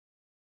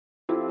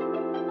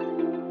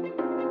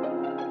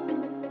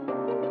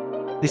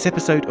This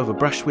episode of A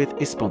Brush With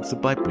is sponsored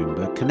by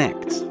Bloomberg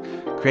Connects.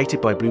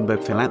 Created by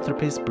Bloomberg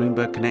philanthropists,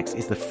 Bloomberg Connects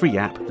is the free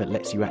app that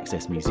lets you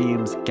access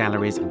museums,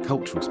 galleries and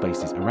cultural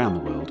spaces around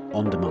the world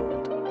on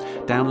demand.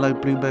 Download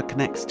Bloomberg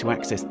Connects to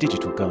access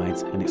digital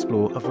guides and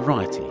explore a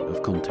variety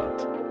of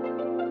content.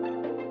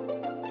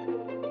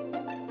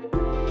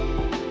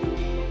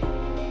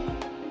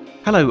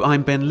 Hello,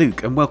 I'm Ben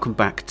Luke and welcome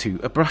back to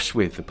A Brush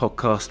With, the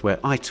podcast where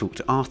I talk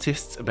to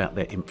artists about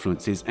their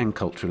influences and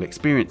cultural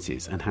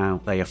experiences and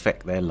how they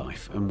affect their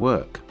life and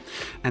work.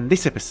 And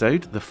this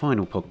episode, the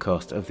final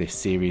podcast of this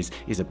series,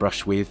 is A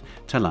Brush With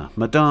Tala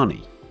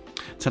Madani.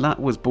 Tala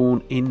was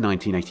born in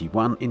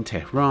 1981 in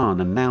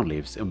Tehran and now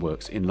lives and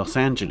works in Los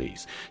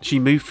Angeles. She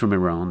moved from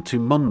Iran to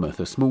Monmouth,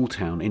 a small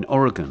town in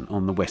Oregon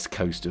on the west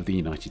coast of the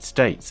United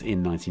States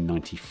in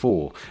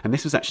 1994. And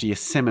this was actually a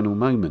seminal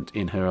moment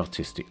in her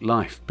artistic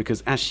life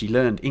because as she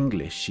learned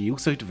English, she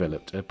also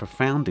developed a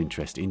profound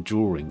interest in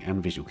drawing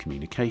and visual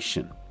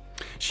communication.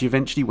 She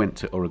eventually went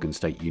to Oregon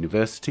State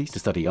University to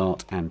study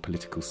art and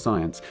political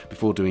science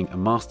before doing a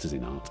master's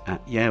in art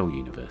at Yale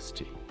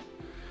University.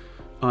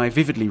 I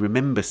vividly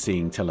remember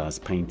seeing Tala's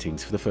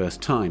paintings for the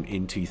first time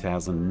in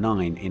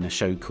 2009 in a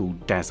show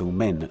called Dazzle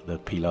Men at the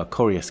Pilar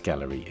Corias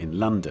Gallery in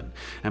London,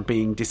 and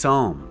being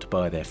disarmed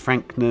by their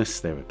frankness,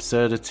 their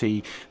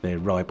absurdity, their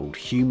ribald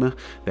humour,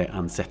 their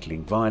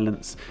unsettling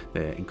violence,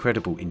 their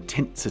incredible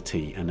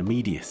intensity and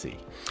immediacy.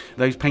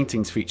 Those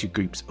paintings featured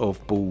groups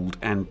of bald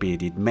and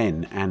bearded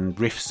men and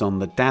riffs on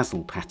the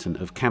dazzle pattern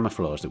of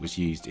camouflage that was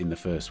used in the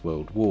First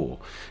World War,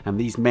 and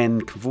these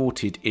men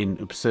cavorted in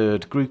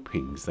absurd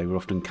groupings. They were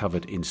often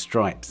covered in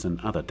stripes and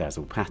other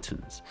dazzle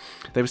patterns.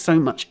 There was so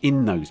much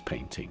in those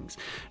paintings.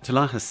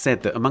 Tala has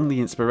said that among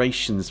the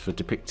inspirations for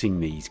depicting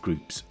these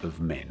groups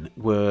of men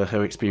were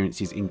her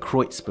experiences in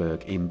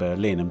Kreuzberg in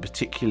Berlin, and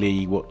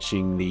particularly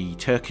watching the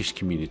Turkish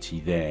community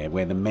there,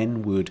 where the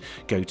men would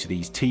go to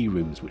these tea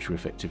rooms, which were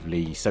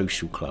effectively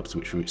social clubs,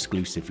 which were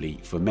exclusively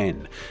for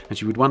men. And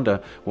she would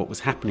wonder what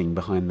was happening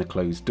behind the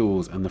closed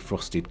doors and the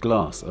frosted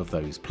glass of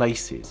those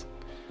places.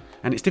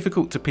 And it's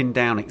difficult to pin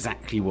down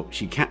exactly what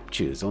she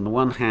captures. On the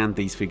one hand,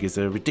 these figures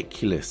are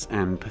ridiculous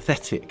and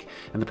pathetic,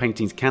 and the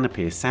paintings can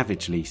appear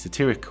savagely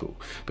satirical.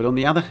 But on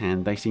the other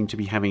hand, they seem to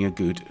be having a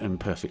good and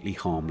perfectly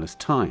harmless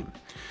time.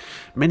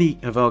 Many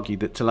have argued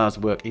that Tala's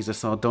work is a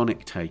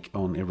sardonic take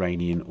on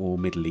Iranian or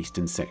Middle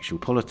Eastern sexual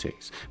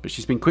politics, but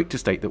she's been quick to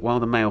state that while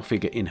the male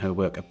figure in her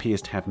work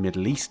appears to have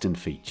Middle Eastern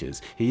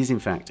features, he is in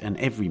fact an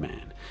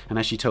everyman. And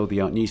as she told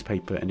the Art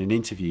newspaper in an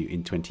interview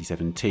in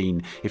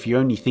 2017, if you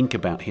only think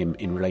about him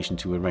in relation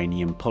to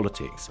Iranian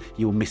politics,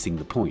 you're missing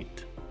the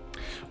point.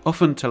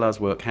 Often Tala's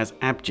work has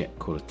abject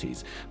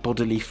qualities.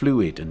 Bodily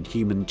fluid and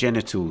human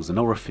genitals and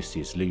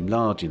orifices loom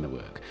large in the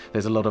work.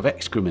 There's a lot of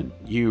excrement,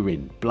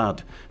 urine,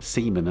 blood,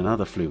 semen and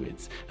other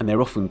fluids, and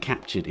they're often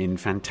captured in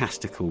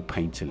fantastical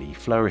painterly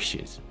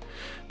flourishes.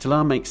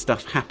 Tala makes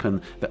stuff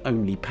happen that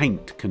only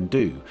paint can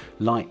do.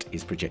 Light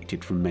is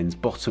projected from men's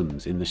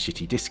bottoms in the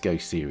Shitty Disco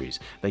series.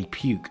 They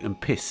puke and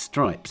piss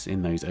stripes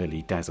in those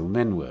early Dazzle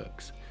Men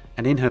works.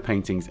 And in her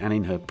paintings and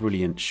in her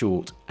brilliant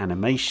short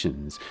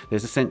animations,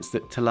 there's a sense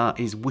that Tala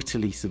is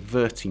wittily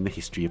subverting the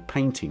history of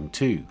painting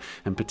too,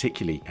 and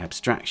particularly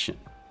abstraction.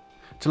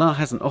 Tala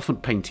hasn't often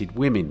painted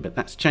women, but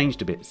that's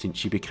changed a bit since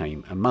she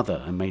became a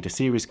mother and made a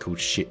series called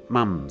Shit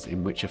Mums,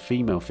 in which a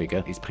female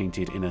figure is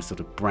painted in a sort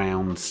of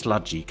brown,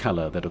 sludgy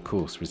colour that of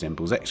course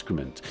resembles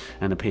excrement,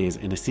 and appears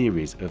in a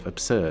series of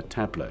absurd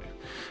tableaux.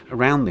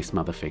 Around this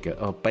mother figure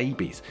are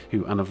babies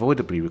who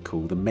unavoidably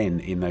recall the men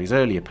in those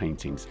earlier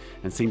paintings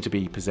and seem to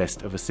be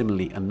possessed of a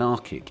similarly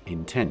anarchic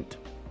intent.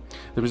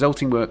 The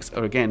resulting works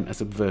are again a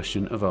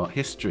subversion of art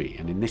history,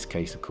 and in this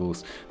case, of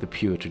course, the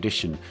pure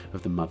tradition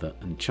of the mother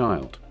and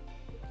child.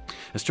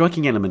 A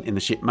striking element in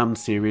the Shit Mum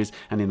series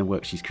and in the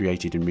work she's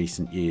created in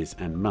recent years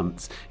and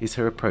months is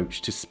her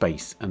approach to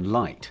space and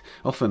light.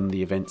 Often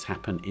the events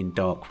happen in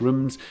dark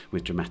rooms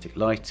with dramatic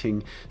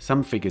lighting.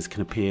 Some figures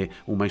can appear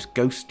almost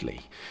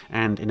ghostly,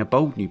 and in a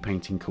bold new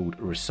painting called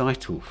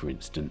Recital, for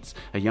instance,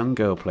 a young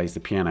girl plays the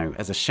piano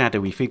as a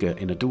shadowy figure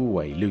in a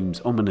doorway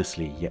looms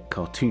ominously yet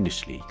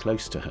cartoonishly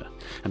close to her,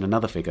 and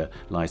another figure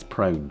lies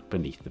prone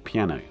beneath the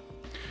piano.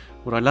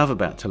 What I love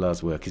about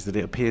Tala's work is that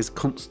it appears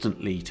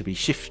constantly to be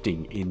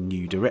shifting in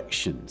new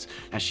directions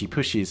as she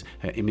pushes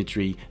her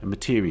imagery and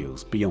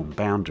materials beyond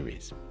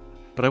boundaries.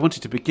 But I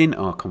wanted to begin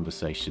our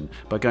conversation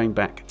by going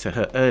back to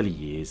her early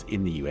years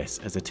in the US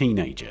as a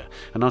teenager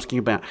and asking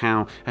about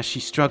how, as she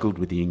struggled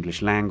with the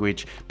English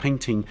language,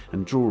 painting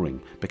and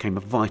drawing became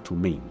a vital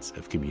means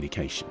of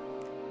communication.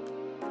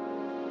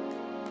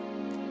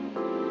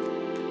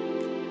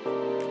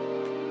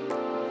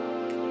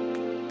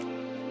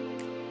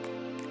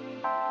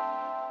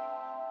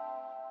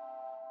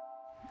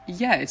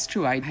 Yeah, it's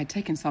true. I had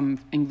taken some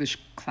English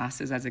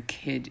classes as a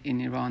kid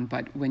in Iran,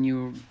 but when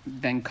you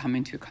then come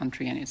into a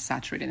country and it's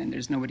saturated and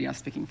there's nobody else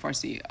speaking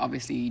Farsi,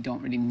 obviously you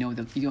don't really know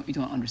that you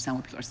don't understand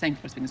what people are saying.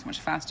 People are speaking so much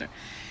faster.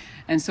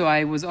 And so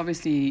I was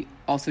obviously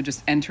also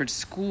just entered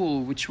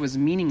school, which was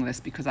meaningless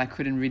because I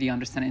couldn't really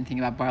understand anything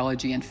about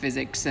biology and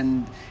physics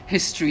and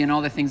history and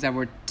all the things that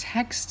were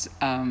text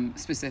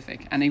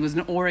specific. And it was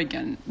in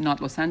Oregon,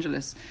 not Los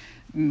Angeles,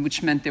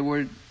 which meant there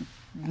were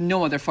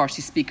no other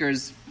Farsi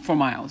speakers for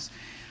miles.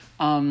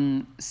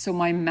 So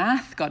my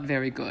math got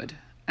very good,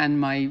 and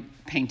my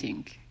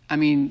painting. I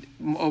mean,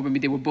 maybe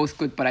they were both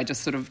good, but I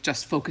just sort of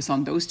just focused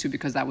on those two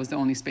because that was the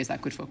only space I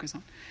could focus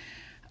on.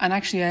 And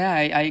actually,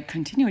 I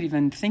continued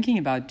even thinking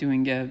about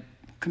doing a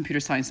computer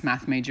science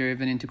math major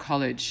even into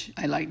college.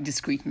 I like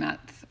discrete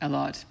math a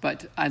lot,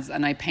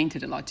 and I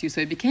painted a lot too.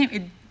 So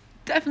it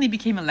definitely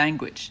became a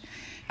language.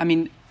 I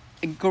mean,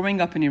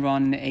 growing up in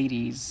Iran in the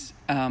 80s,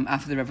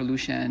 after the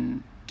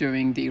revolution,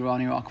 during the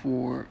Iran-Iraq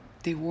war,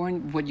 they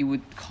weren't what you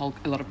would call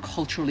a lot of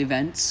cultural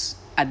events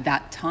at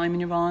that time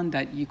in Iran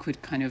that you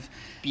could kind of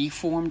be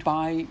formed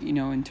by,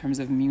 in terms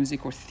of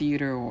music or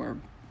theater or,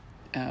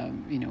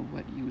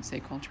 what you would say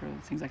cultural,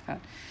 things like that.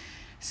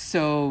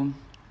 So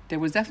there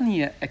was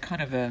definitely a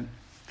kind of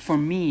for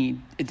me,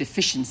 a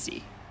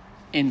deficiency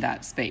in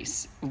that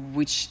space,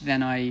 which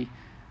then I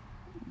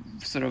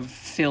sort of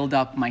filled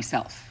up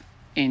myself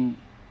in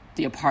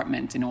the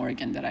apartment in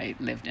Oregon that I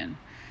lived in.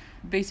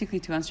 Basically,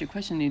 to answer your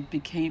question,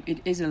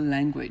 it is a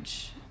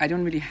language. I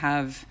don't really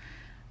have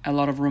a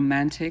lot of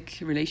romantic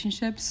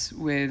relationships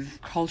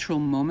with cultural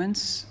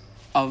moments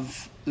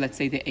of, let's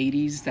say, the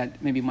 80s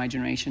that maybe my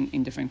generation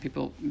in different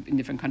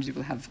countries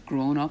will have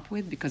grown up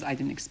with, because I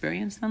didn't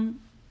experience them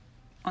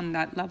on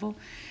that level.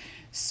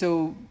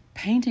 So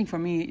painting for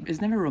me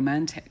is never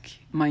romantic.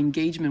 My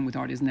engagement with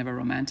art is never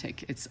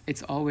romantic.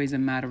 It's always a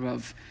matter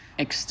of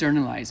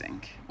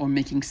externalizing or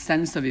making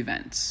sense of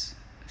events.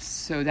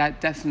 So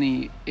that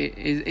definitely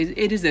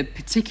it is a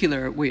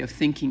particular way of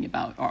thinking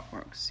about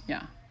artworks.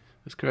 Yeah,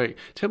 that's great.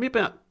 Tell me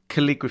about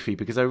calligraphy,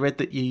 because I read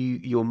that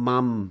your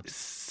mum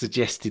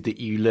suggested that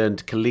you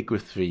learned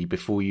calligraphy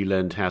before you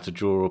learned how to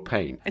draw or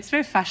paint. It's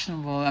very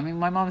fashionable. I mean,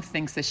 my mom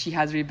thinks that she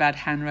has really bad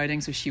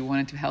handwriting, so she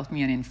wanted to help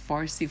me. And in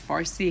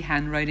Farsi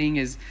handwriting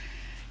is,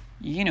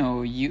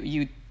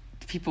 you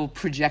people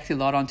project a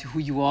lot onto who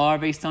you are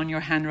based on your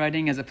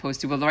handwriting, as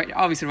opposed to,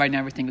 obviously right now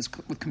everything is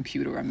with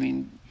computer. I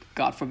mean,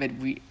 God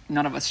forbid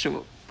none of us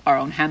show our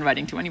own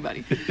handwriting to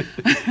anybody.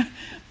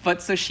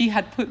 But so she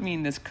had put me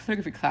in this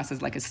calligraphy class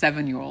as like a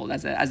 7-year-old,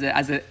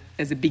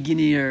 as a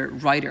beginner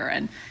writer,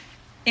 and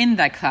in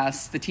that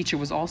class the teacher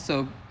was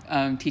also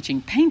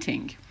teaching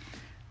painting,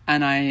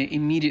 and I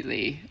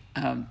immediately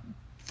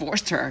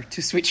forced her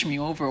to switch me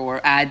over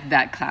or add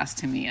that class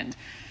to me,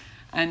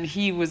 and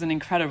he was an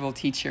incredible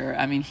teacher.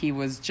 I mean, he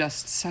was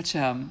just such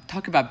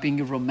talk about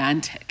being a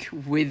romantic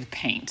with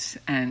paint,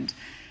 and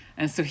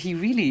so he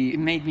really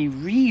made me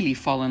really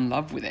fall in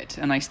love with it.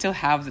 And I still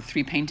have the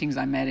 3 paintings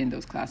I made in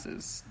those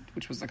classes,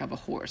 which was like of a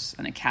horse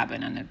and a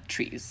cabin and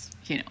trees,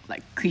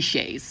 like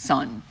cliches,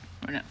 sun,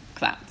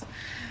 clouds.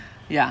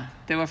 Yeah,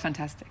 they were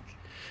fantastic.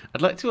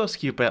 I'd like to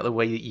ask you about the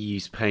way that you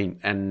use paint,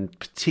 and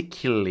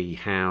particularly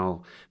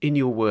how in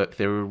your work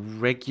there are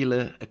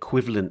regular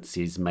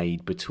equivalencies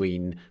made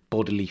between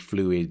bodily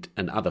fluid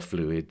and other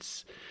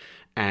fluids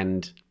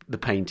and the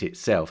paint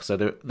itself. So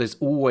there's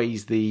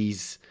always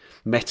these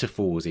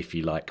metaphors, if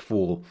you like,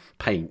 for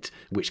paint,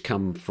 which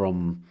come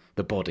from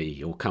the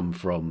body or come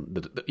from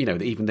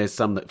even there's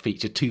some that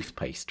feature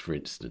toothpaste, for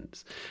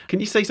instance. Can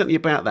you say something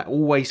about that,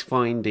 always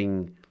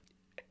finding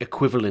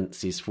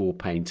equivalencies for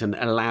paint and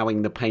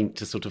allowing the paint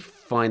to sort of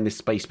find this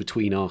space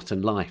between art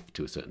and life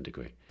to a certain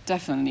degree?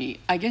 Definitely.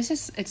 I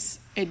guess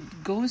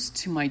it goes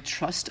to my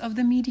trust of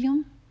the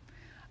medium.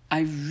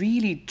 I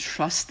really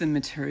trust the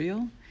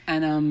material,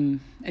 and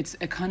it's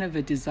a kind of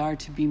a desire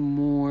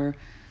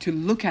to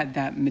look at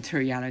that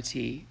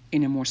materiality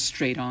in a more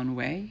straight-on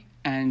way,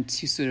 and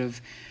to sort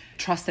of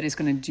trust that it's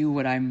going to do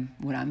what I'm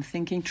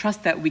thinking.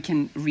 Trust that we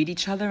can read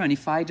each other, and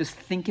if I just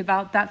think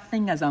about that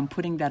thing as I'm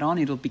putting that on,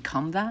 it'll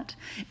become that.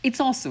 It's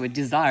also a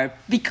desire,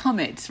 become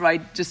it,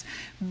 right? Just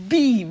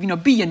be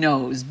a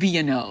nose,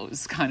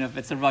 kind of.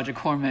 It's a Roger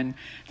Corman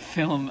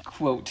film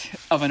quote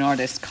of an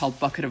artist called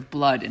Bucket of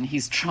Blood, and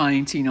he's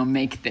trying to,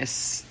 make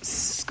this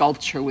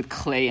sculpture with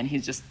clay, and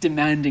he's just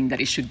demanding that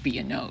it should be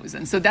a nose.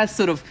 And so that's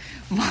sort of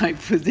my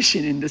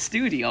position in the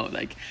studio,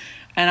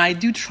 and I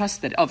do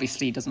trust that.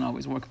 Obviously, it doesn't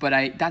always work, but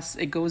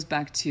it goes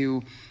back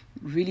to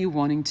really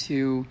wanting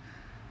to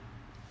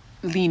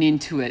lean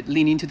into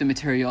the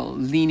material,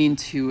 lean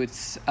into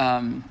its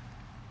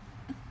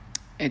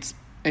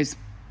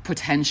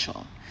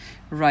potential,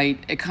 right?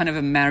 A kind of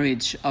a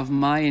marriage of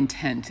my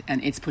intent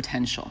and its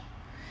potential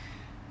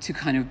to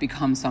kind of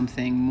become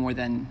something more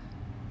than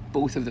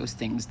both of those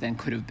things then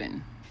could have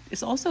been.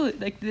 It's also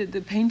like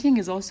the painting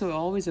is also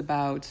always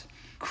about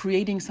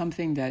creating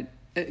something that.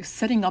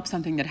 Setting up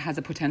something that has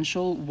a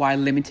potential while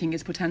limiting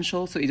its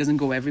potential so it doesn't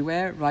go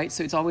everywhere, right?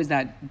 So it's always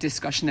that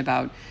discussion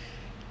about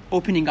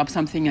opening up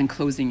something and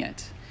closing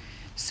it.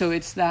 So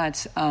it's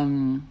that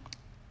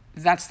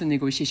that's the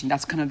negotiation,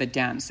 that's kind of the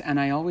dance.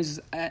 And I always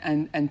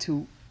and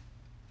to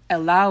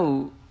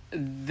allow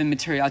the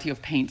materiality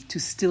of paint to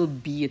still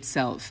be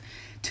itself,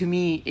 to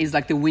me is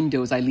like the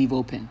windows I leave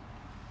open,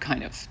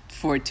 kind of,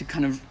 for it to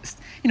kind of,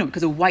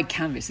 because a white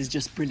canvas is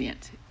just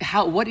brilliant.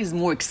 What is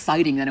more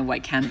exciting than a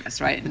white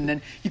canvas, right? And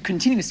then you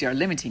continuously are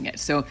limiting it.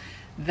 So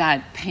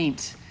that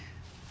paint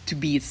to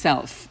be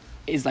itself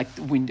is like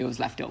the windows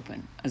left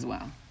open as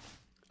well.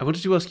 I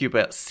wanted to ask you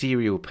about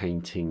serial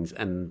paintings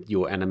and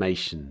your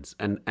animations,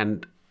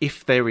 and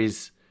if there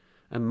is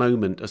a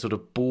moment, a sort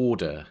of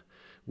border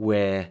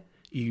where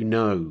you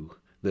know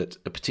that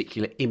a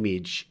particular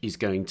image is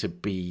going to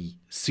be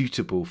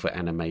suitable for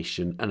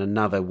animation and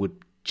another would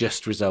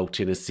just result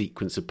in a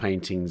sequence of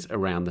paintings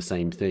around the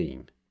same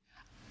theme.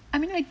 I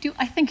mean,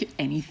 I think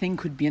anything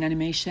could be an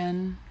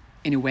animation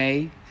in a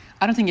way.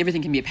 I don't think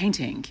everything can be a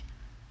painting,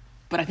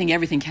 but I think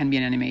everything can be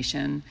an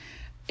animation.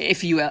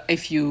 If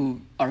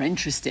you are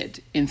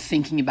interested in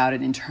thinking about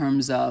it in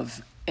terms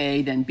of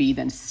A, then B,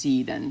 then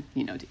C, then,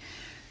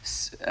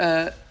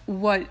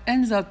 what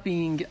ends up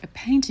being a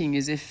painting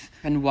is if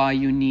and why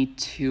you need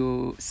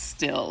to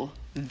still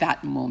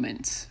that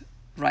moment,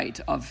 right,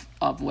 of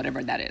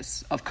whatever that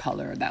is, of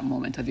color, that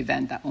moment of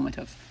event, that moment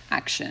of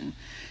action.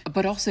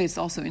 But also it's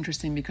also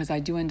interesting because I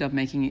do end up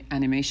making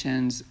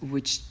animations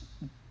which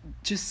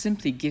just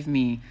simply give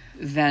me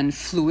then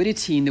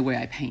fluidity in the way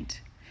I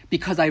paint.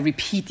 Because I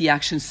repeat the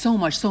action so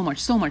much,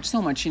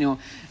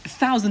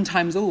 1,000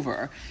 times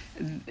over.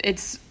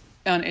 It's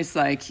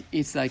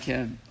like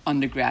a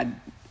undergrad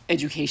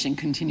education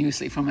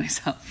continuously for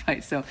myself,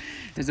 right? So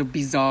there's a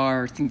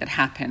bizarre thing that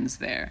happens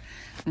there,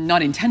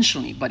 not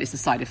intentionally, but it's a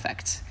side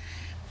effect.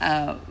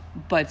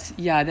 But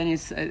yeah, then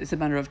it's a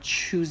matter of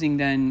choosing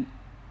then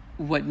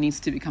what needs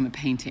to become a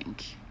painting,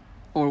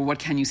 or what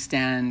can you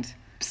stand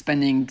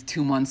spending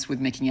 2 months with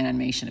making an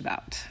animation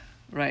about,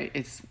 right?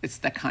 It's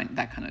that kind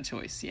of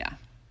choice, yeah.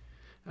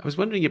 I was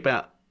wondering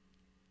about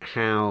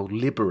how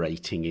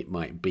liberating it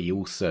might be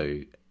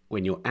also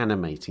when you're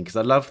animating, because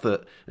I love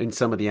that in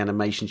some of the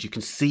animations you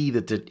can see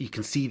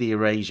the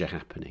erasure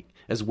happening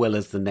as well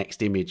as the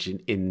next image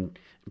in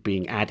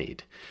being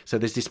added. So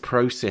there's this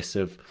process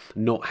of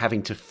not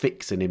having to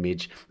fix an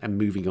image and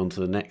moving on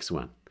to the next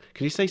one.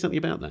 Can you say something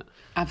about that?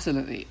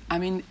 Absolutely. I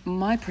mean,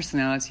 my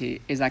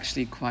personality is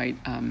actually quite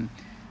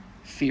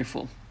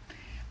fearful.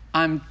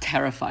 I'm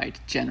terrified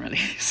generally.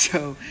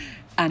 So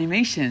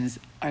animations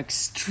are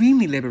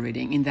extremely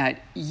liberating in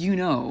that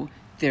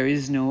there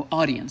is no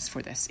audience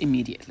for this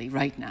immediately,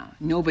 right now.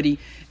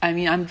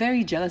 I'm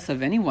very jealous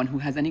of anyone who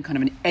has any kind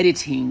of an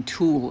editing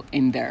tool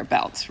in their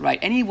belt, right?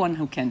 Anyone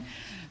who can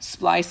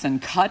splice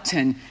and cut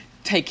and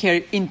take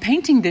care. In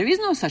painting, there is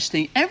no such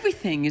thing.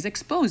 Everything is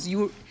exposed.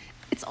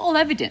 It's all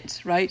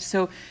evident, right?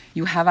 So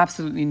you have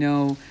absolutely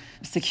no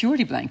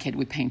security blanket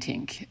with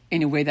painting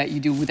in a way that you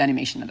do with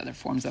animation and other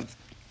forms of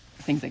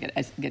things that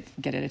get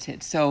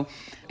edited. So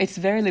it's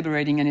very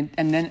liberating,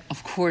 and then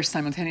of course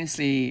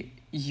simultaneously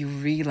you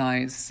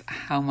realize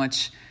how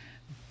much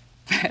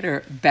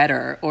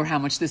better, or how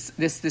much this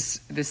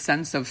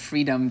sense of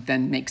freedom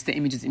then makes the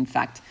images, in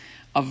fact,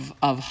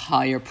 of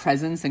higher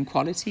presence and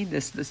quality.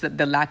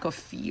 The lack of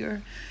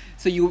fear.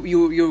 So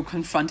you're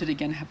confronted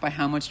again by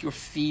how much your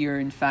fear,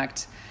 in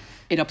fact,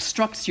 it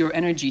obstructs your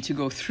energy to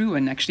go through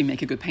and actually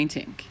make a good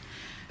painting.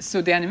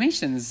 So the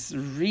animations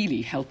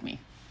really help me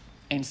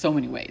in so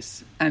many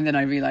ways. And then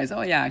I realized,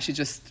 I should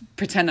just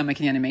pretend I'm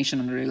making animation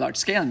on a really large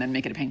scale and then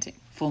make it a painting.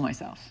 Fool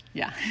myself.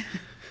 Yeah.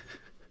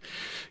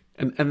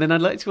 And then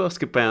I'd like to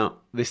ask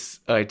about this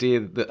idea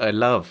that I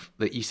love,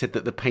 that you said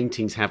that the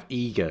paintings have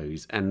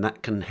egos and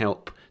that can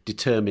help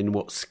determine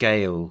what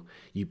scale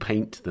you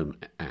paint them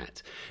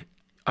at.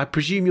 I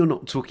presume you're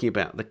not talking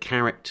about the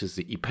characters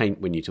that you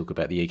paint when you talk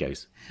about the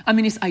egos. I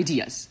mean, it's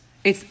ideas.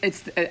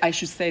 I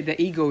should say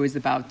the ego is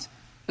about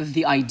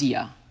the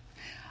idea.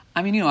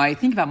 I mean, I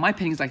think about my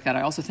paintings like that.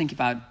 I also think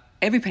about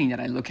every painting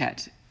that I look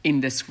at in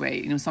this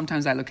way.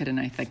 Sometimes I look at it and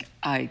I think,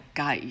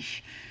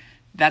 gosh,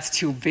 that's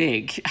too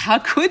big. How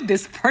could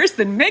this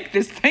person make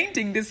this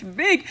painting this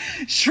big?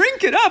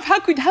 Shrink it up.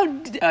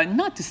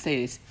 Not to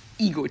say it's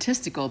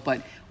egotistical,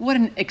 but what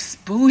an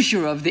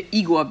exposure of the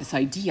ego of this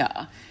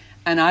idea.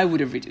 And I would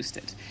have reduced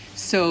it.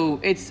 So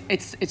it's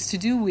to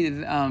do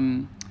with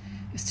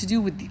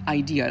the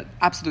idea.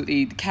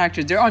 Absolutely, the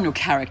characters. There are no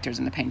characters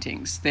in the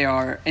paintings. They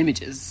are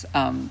images,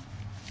 and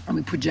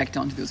we project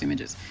onto those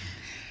images.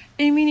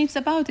 I mean, it's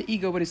about the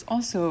ego, but it's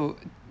also,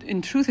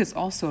 in truth, it's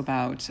also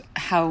about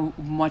how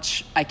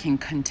much I can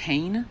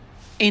contain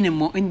in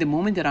the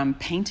moment that I'm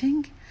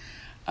painting.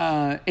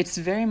 It's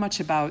very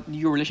much about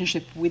your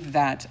relationship with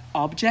that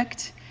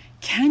object.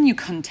 Can you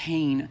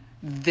contain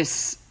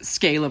this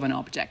scale of an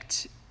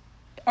object?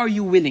 Are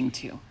you willing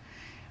to?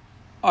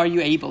 Are you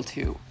able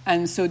to?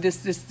 And so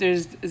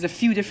there's a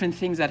few different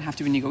things that have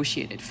to be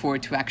negotiated for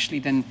it to actually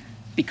then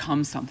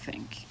become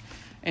something.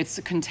 It's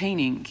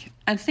containing,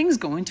 and things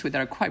go into it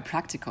that are quite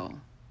practical.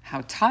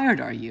 How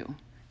tired are you?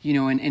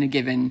 In a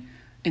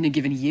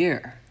given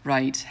year,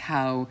 right?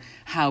 How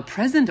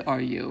present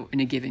are you in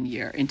a given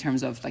year in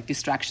terms of like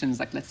distractions,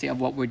 like let's say of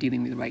what we're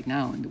dealing with right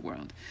now in the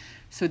world.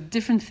 So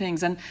different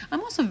things, and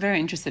I'm also very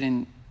interested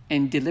in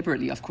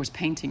deliberately, of course,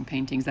 painting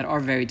paintings that are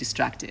very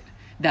distracted,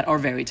 that are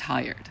very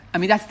tired. I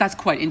mean, that's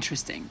quite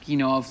interesting,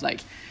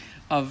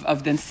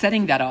 of then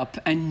setting that up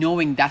and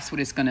knowing that's what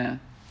it's going to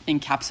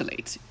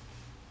encapsulate,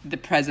 the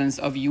presence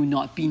of you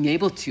not being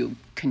able to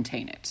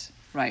contain it,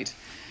 right?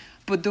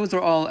 But those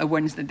are all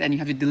awareness that then you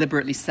have to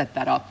deliberately set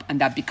that up,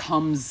 and that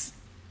becomes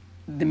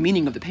the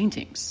meaning of the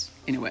paintings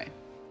in a way.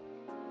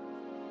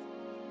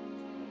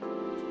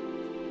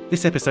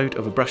 This episode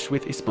of A Brush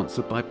With is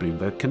sponsored by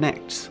Bloomberg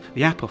Connects.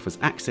 The app offers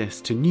access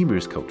to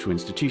numerous cultural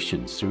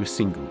institutions through a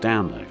single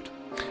download.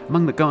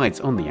 Among the guides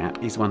on the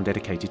app is one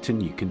dedicated to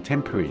New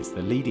Contemporaries,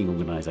 the leading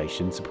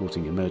organisation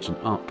supporting emergent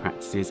art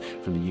practices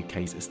from the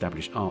UK's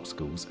established art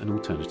schools and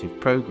alternative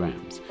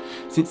programmes.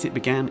 Since it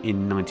began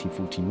in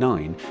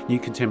 1949, New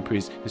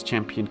Contemporaries has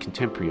championed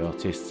contemporary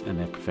artists and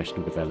their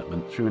professional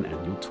development through an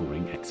annual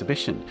touring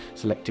exhibition,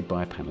 selected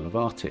by a panel of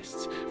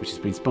artists, which has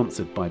been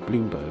sponsored by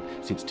Bloomberg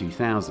since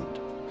 2000.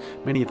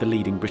 Many of the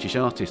leading British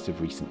artists of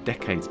recent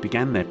decades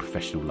began their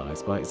professional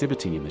lives by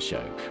exhibiting in the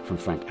show, from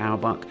Frank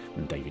Auerbach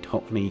and David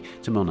Hockney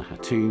to Mona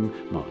Hatoum,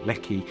 Mark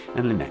Leckey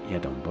and Lynette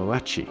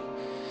Yadom-Boakye.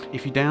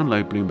 If you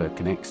download Bloomberg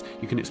Connects,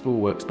 you can explore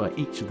works by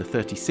each of the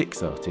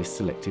 36 artists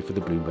selected for the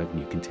Bloomberg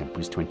New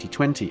Contemporaries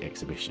 2020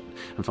 exhibition,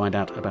 and find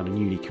out about a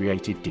newly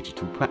created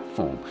digital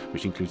platform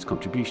which includes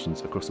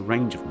contributions across a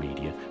range of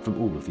media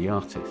from all of the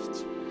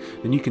artists.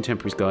 The New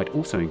Contemporaries Guide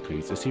also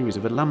includes a series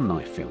of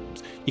alumni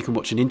films. You can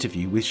watch an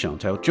interview with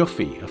Chantal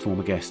Joffe, a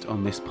former guest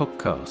on this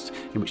podcast,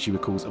 in which she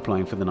recalls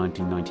applying for the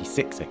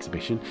 1996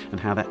 exhibition and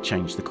how that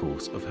changed the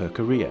course of her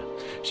career.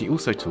 She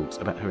also talks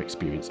about her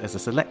experience as a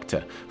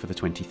selector for the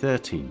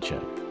 2013 show.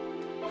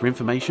 For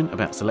information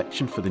about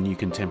selection for the New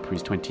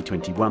Contemporaries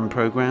 2021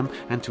 programme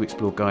and to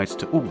explore guides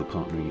to all the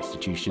partnering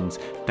institutions,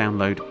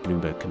 download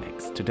Bloomberg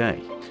Connects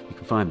today. You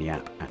can find the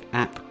app at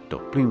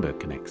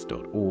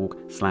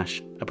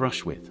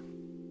app.bloombergconnects.org/abrushwith.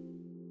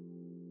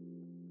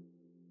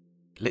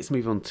 Let's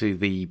move on to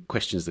the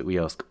questions that we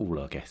ask all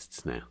our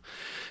guests now.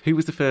 Who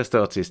was the first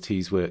artist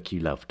whose work you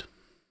loved?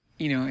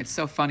 It's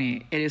so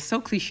funny. It is so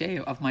cliche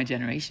of my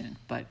generation,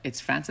 but it's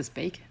Francis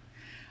Bacon.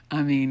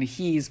 I mean,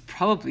 he's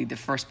probably the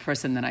first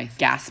person that I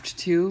gasped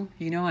to,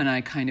 and I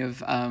kind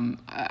of,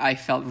 I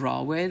felt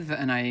raw with,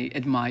 and I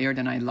admired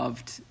and I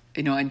loved,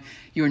 and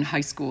you're in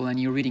high school and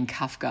you're reading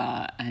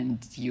Kafka and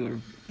you're,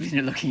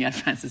 looking at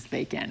Francis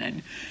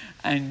Bacon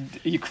and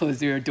you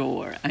close your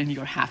door and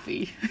you're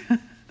happy.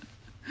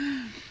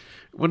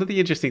 One of the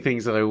interesting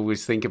things that I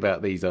always think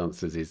about these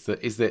answers is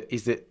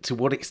that to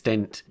what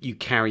extent you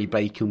carry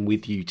Bacon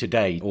with you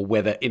today, or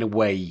whether in a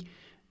way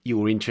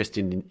your interest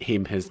in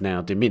him has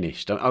now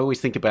diminished. I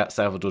always think about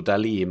Salvador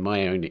Dali in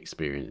my own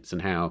experience,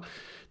 and how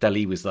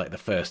Dali was like the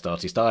first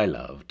artist I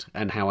loved,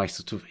 and how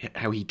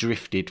he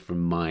drifted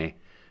from my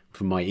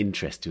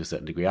interest to a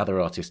certain degree.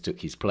 Other artists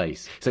took his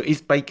place. So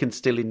is Bacon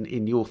still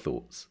in your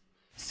thoughts?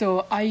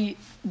 So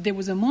there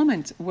was a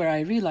moment where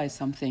I realized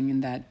something, in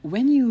that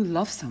when you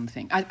love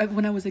something,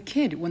 when I was a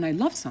kid, when I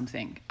loved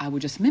something, I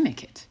would just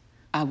mimic it.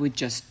 I would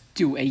just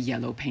do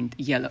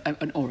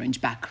an orange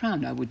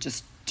background. I would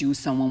just do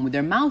someone with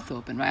their mouth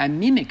open, right? I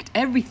mimicked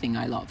everything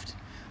I loved.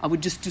 I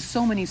would just do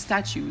so many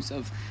statues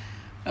of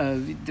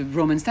the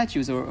Roman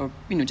statues or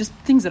just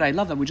things that I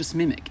loved, I would just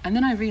mimic. And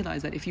then I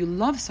realized that if you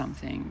love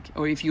something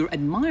or if you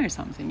admire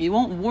something, it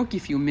won't work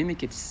if you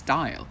mimic its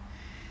style.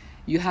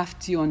 You have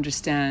to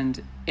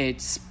understand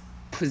its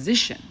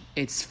position,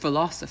 its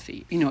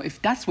philosophy.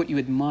 If that's what you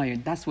admire,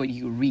 that's what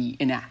you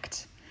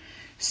reenact.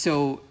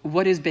 So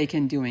what is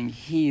Bacon doing?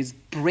 He's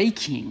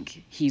breaking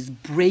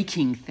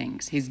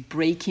things. He's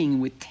breaking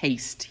with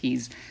taste.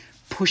 He's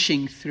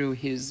pushing through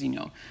his,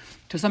 to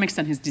some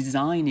extent, he's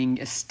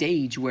designing a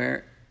stage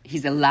where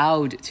he's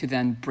allowed to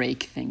then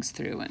break things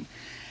through.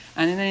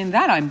 And in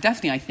that, I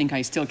think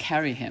I still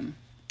carry him,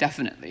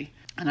 definitely.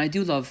 And I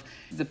do love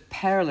the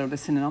parallel, the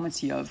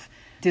synonymity of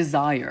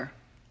desire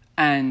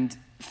and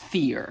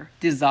fear,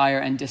 desire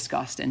and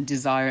disgust, and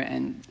desire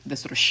and the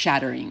sort of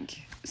shattering.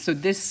 So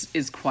this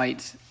is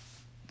quite,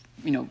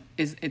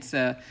 it's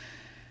a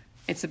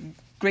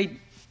great,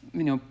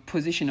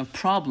 position of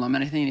problem,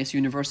 and I think it's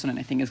universal, and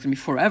I think it's going to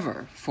be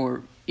forever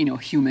for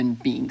human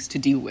beings to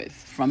deal with,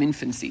 from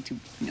infancy to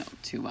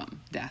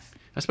death.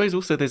 I suppose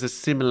also there's a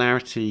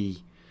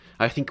similarity.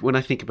 I think when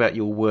I think about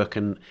your work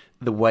and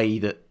the way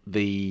that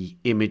the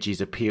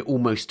images appear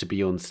almost to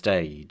be on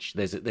stage,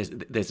 there's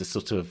a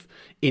sort of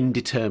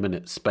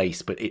indeterminate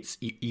space, but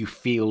you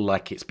feel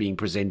like it's being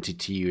presented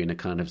to you in a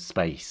kind of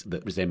space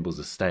that resembles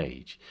a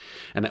stage.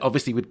 And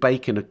obviously with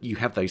Bacon, you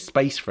have those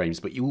space frames,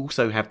 but you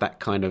also have that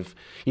kind of,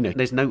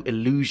 there's no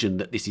illusion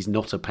that this is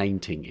not a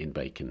painting in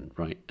Bacon,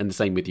 right? And the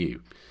same with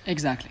you.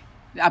 Exactly.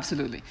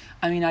 Absolutely.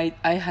 I mean,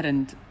 I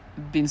hadn't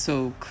been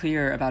so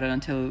clear about it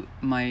until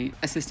my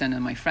assistant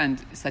and my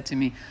friend said to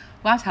me,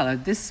 wow, Tala,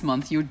 this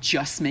month you're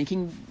just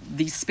making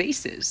these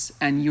spaces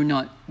and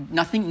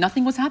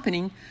nothing was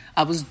happening.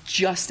 I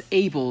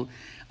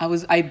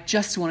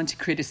just wanted to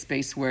create a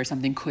space where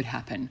something could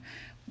happen,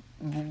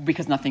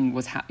 because nothing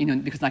was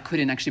because I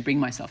couldn't actually bring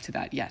myself to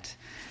that yet.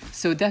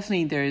 So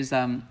definitely there's,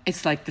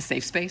 it's like the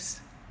safe space,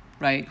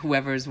 right?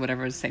 Whatever's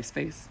safe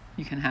space.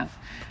 you can have.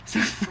 So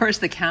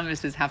first the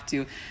canvases have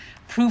to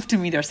prove to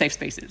me they're safe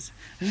spaces.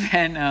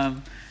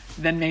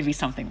 Then maybe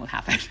something will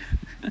happen.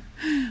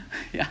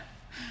 Yeah.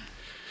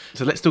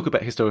 So let's talk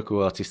about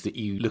historical artists that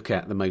you look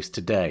at the most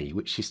today.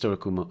 Which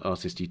historical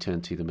artist do you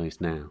turn to the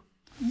most now?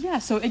 Yeah,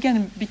 so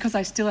again, because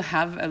I still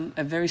have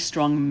a very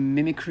strong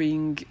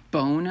mimicking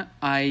bone,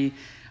 I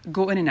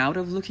go in and out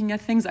of looking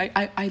at things.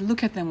 I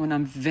look at them when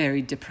I'm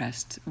very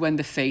depressed, when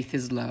the faith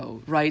is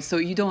low, right? So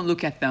you don't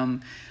look at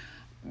them,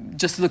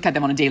 just look at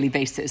them on a daily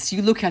basis.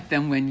 You look at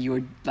them when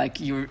you're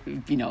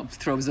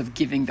throes of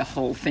giving the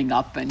whole thing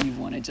up and you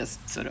want to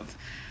just sort of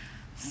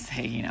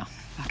say,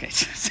 okay.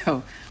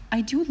 So I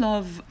do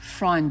love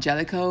Fra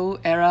Angelico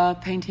era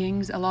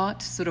paintings a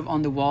lot, sort of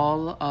on the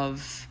wall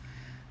of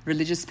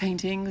religious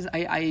paintings.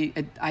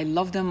 I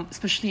love them,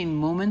 especially in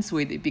moments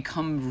where they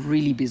become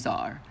really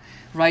bizarre,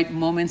 right?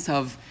 Moments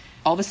of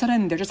all of a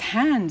sudden they're just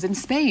hands in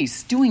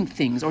space doing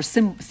things, or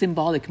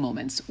symbolic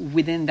moments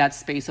within that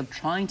space of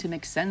trying to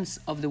make sense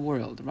of the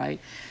world,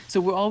 right?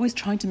 So we're always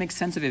trying to make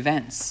sense of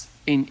events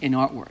in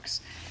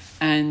artworks.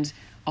 And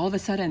all of a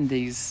sudden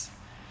these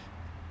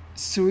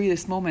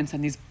surrealist moments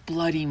and these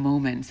bloody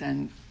moments,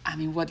 and I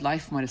mean what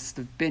life must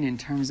have been in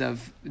terms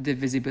of the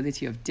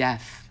visibility of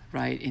death,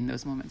 right, in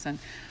those moments. And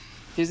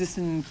there's this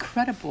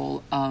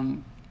incredible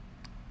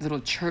little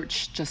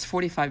church just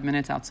 45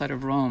 minutes outside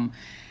of Rome,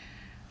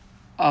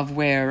 of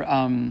where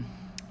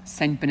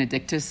Saint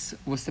Benedictus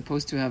was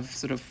supposed to have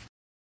sort of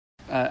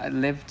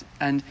lived.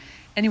 And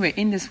anyway,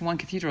 in this one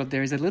cathedral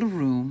there is a little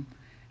room,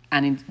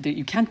 and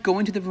you can't go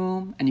into the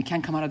room and you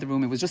can't come out of the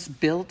room. It was just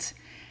built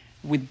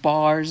with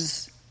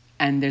bars,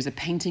 and there's a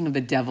painting of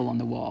the devil on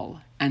the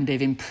wall, and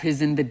they've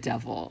imprisoned the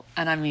devil.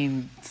 And I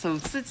mean, so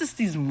it's just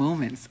these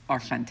moments are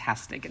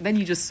fantastic. And then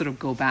you just sort of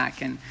go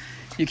back and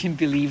you can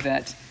believe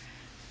that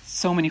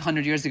so many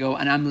 100 years ago,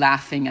 and I'm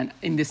laughing, and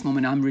in this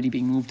moment I'm really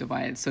being moved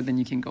by it. So then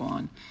you can go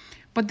on.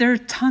 But there are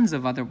tons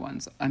of other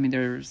ones. I mean,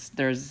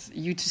 there's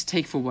you just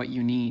take for what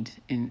you need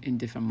in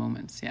different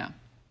moments, yeah.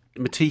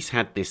 Matisse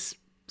had this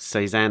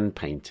Cézanne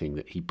painting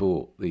that he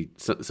bought,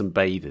 some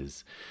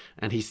bathers,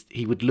 and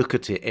he would look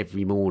at it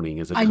every morning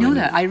as a I know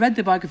that. I read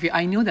the biography.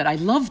 I know that. I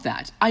love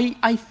that.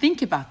 I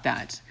think about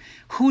that.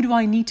 Who do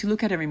I need to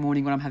look at every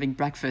morning when I'm having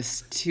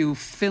breakfast to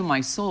fill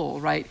my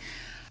soul, right?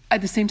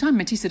 At the same time,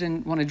 Matisse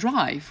didn't want to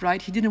drive,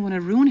 right? He didn't want to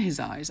ruin his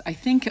eyes. I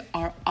think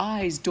our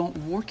eyes don't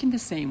work in the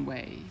same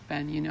way,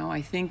 Ben,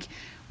 I think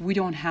we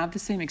don't have the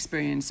same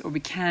experience, or we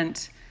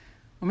can't.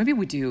 Or maybe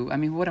we do. I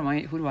mean,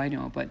 who do I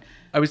know? But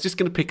I was just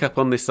going to pick up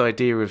on this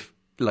idea of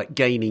like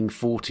gaining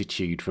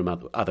fortitude from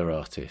other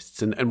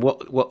artists. And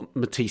what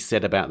Matisse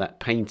said about that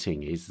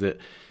painting is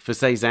that for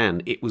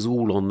Cézanne, it was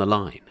all on the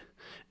line.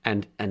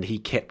 And he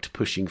kept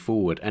pushing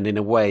forward. And in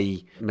a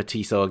way,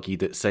 Matisse argued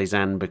that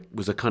Cézanne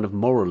was a kind of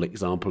moral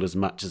example as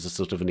much as a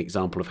sort of an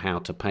example of how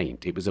to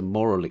paint. It was a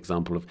moral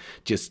example of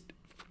just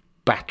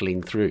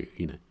battling through,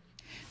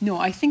 No,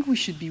 I think we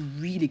should be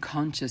really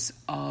conscious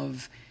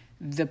of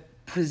the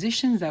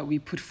positions that we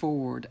put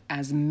forward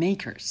as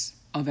makers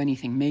of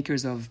anything,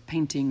 makers of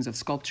paintings, of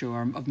sculpture,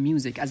 or of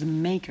music, as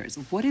makers.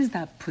 What is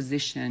that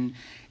position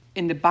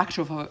in the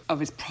backdrop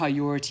of its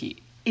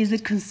priority? Is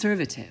it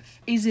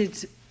conservative? Is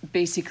it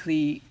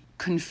basically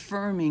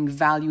confirming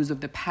values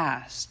of the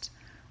past?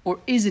 Or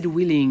is it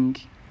willing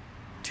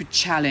to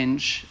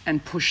challenge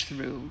and push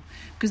through?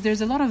 Because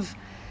there's a lot of,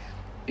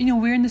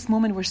 we're in this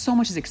moment where so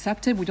much is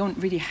accepted. We don't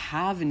really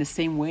have, in the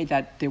same way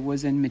that there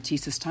was in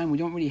Matisse's time, we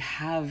don't really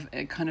have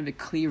a kind of a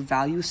clear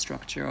value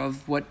structure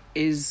of what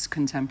is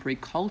contemporary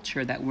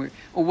culture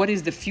or what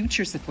is the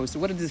future supposed to,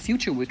 what is the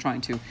future we're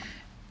trying to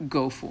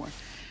go for?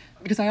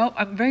 Because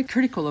I'm very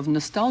critical of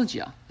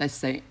nostalgia, let's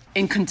say,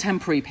 in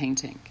contemporary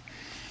painting.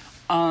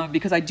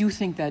 Because I do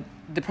think that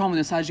the problem with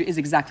nostalgia is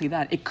exactly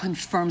that. It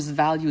confirms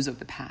values of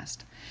the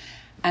past.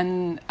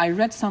 And I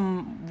read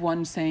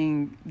someone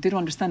saying they don't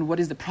understand what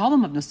is the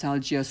problem of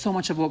nostalgia. So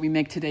much of what we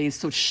make today is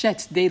so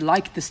shit. They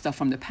like the stuff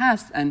from the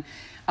past. And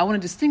I want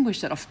to distinguish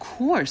that. Of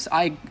course,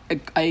 I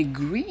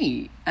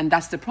agree. And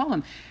that's the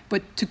problem.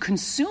 But to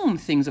consume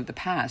things of the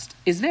past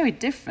is very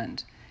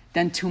different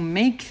than to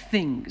make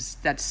things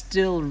that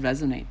still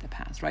resonate the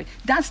past, right?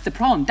 That's the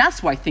problem.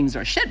 That's why things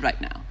are shit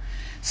right now.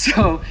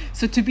 So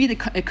to be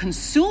a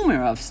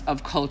consumer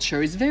of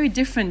culture is very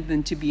different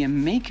than to be a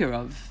maker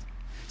of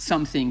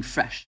something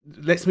fresh.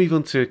 Let's move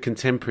on to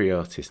contemporary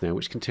artists now.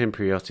 Which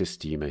contemporary artists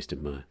do you most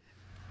admire?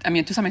 I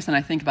mean, to some extent,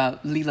 I think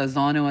about Lila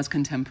Zano as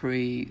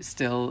contemporary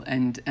still,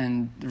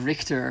 and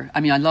Richter.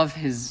 I mean, I love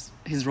his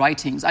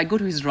writings. I go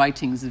to his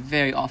writings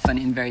very often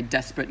in very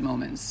desperate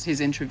moments, his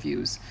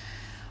interviews.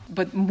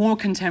 But more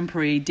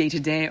contemporary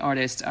day-to-day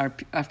artists are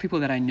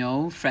people that I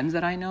know, friends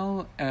that I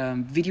know,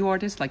 video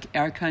artists like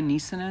Erkka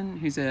Nisanen,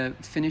 who's a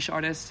Finnish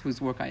artist whose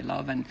work I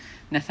love, and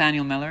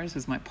Nathaniel Mellers,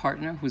 who's my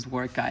partner, whose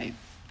work I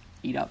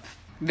eat up.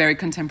 Very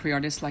contemporary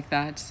artists like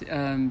that.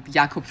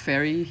 Jakob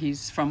Ferry,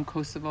 he's from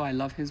Kosovo. I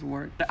love his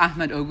work.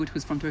 Ahmet Ogut,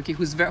 who's from Turkey,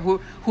 who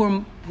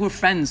are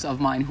friends of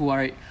mine,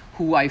 I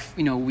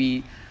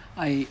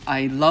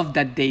love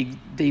that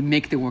they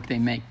make the work they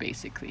make,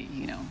 basically,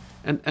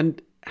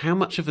 And How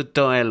much of a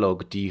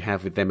dialogue do you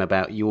have with them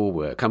about your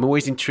work? I'm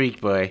always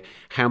intrigued by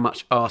how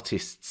much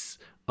artists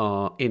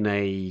are in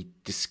a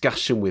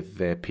discussion with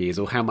their peers,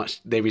 or how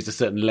much there is a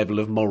certain level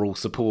of moral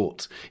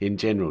support in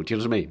general. Do you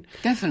know what I mean?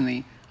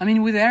 Definitely. I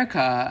mean, with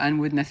Erica and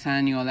with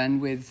Nathaniel and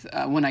with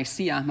when I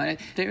see Ahmed,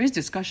 there is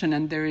discussion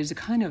and there is a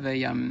kind of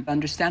a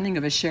understanding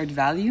of a shared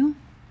value,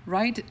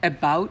 right?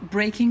 About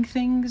breaking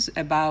things,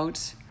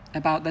 about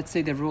let's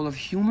say the role of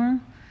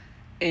humor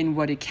in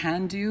what it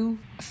can do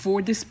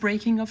for this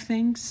breaking of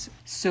things.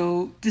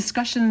 So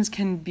discussions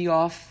can be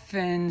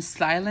often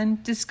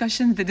silent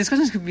discussions. The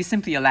discussions could be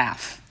simply a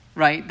laugh,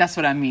 right? That's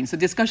what I mean. So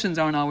discussions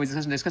aren't always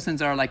discussions.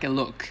 Discussions are like a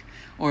look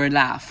or a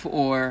laugh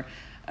or...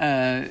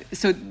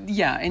 so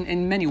yeah,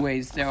 in many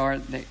ways they're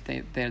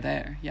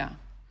there, yeah.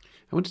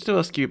 I wanted to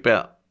ask you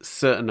about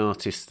certain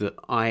artists that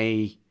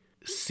I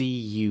see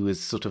you as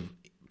sort of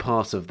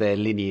part of their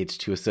lineage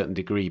to a certain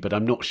degree, but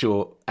I'm not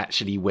sure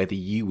actually whether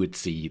you would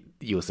see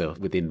yourself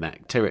within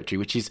that territory,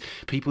 which is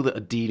people that are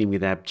dealing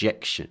with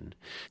abjection.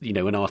 You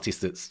know, an artist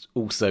that's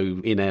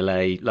also in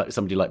LA, like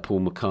somebody like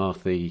Paul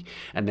McCarthy,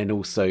 and then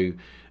also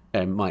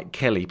Mike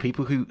Kelly,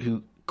 people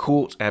who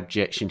court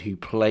abjection, who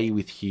play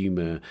with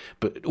humour,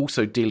 but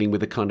also dealing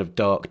with a kind of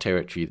dark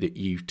territory that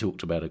you've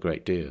talked about a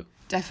great deal.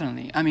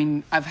 Definitely. I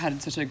mean, I've had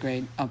such a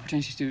great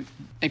opportunity to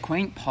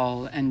acquaint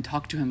Paul and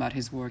talk to him about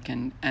his work,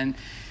 and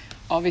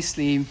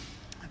obviously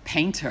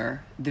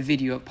Painter,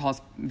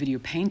 Paul's video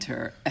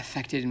Painter,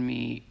 affected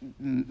me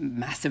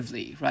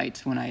massively, right,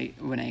 when I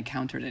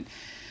encountered it,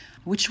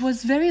 which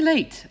was very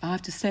late, I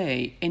have to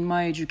say, in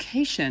my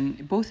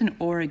education, both in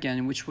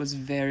Oregon, which was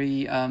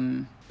very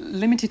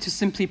limited to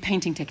simply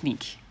painting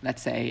technique,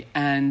 let's say,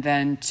 and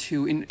then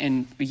to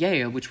in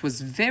Yale, which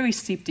was very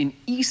steeped in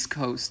East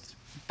Coast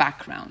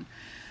background.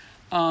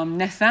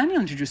 Nathaniel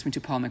introduced me to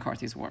Paul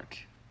McCarthy's work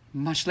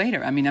much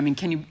later. I mean,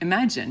 can you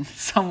imagine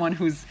someone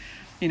who's,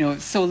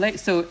 so late?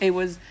 So it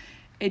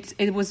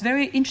was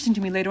very interesting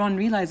to me later on,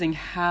 realizing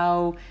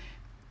how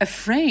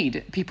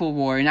afraid people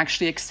were in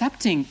actually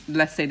accepting,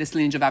 let's say, this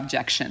lineage of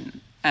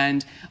abjection.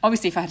 And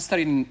obviously, if I had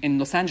studied in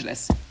Los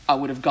Angeles, I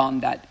would have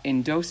gone that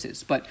in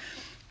doses, but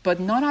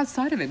not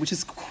outside of it, which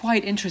is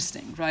quite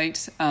interesting,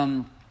 right?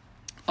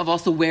 Of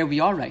also where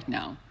we are right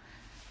now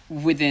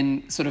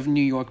within sort of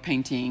New York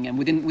painting and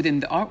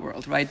within the art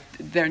world, right?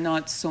 There are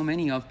not so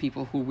many of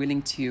people who are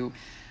willing to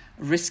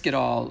risk it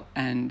all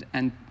and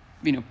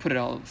put it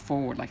all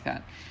forward like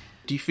that.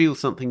 Do you feel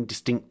something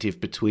distinctive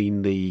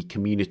between the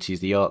communities,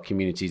 the art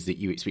communities that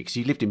you experience? Because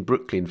you lived in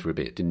Brooklyn for a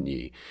bit, didn't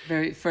you?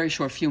 Very, very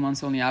short, few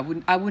months only. I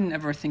wouldn't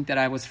ever think that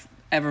I was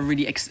ever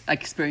really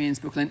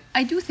experienced Brooklyn.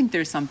 I do think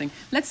there's something,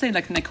 let's say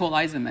like Nicole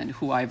Eisenman,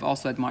 who I've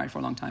also admired for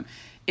a long time,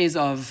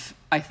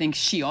 I think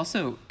she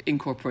also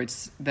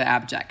incorporates the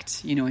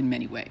abject, in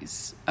many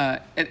ways,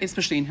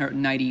 especially in her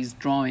 90s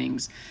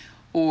drawings.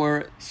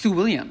 Or Sue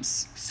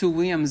Williams,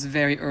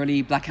 very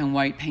early black and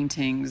white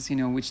paintings,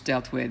 which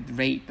dealt with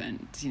rape,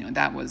 and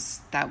that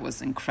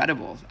was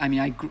incredible. I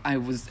mean, I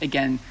was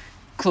again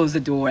close the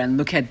door and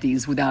look at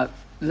these without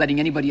letting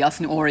anybody else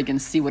in Oregon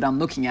see what I'm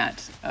looking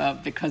at,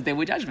 because they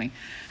would judge me.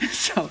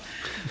 So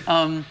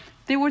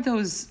there were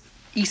those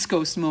East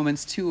Coast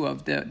moments too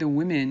of the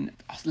women.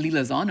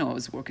 Lila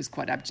Zano's work is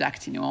quite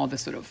abject, all the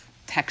sort of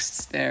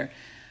texts there.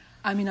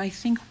 I mean, I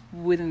think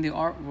within the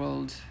art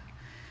world,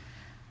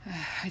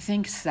 I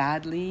think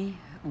sadly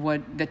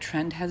what the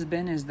trend has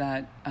been is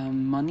that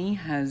money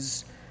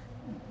has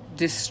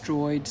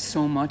destroyed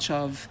so much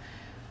of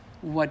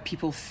what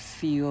people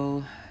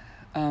feel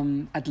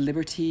at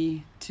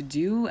liberty to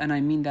do. And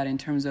I mean that in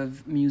terms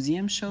of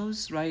museum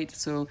shows, right?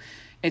 So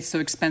it's so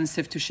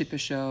expensive to ship a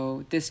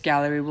show. This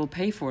gallery will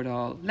pay for it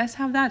all. Let's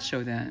have that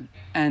show then.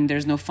 And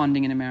there's no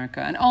funding in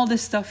America. And all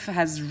this stuff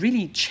has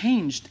really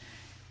changed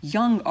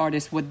young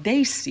artists, what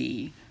they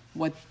see,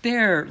 what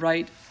they're,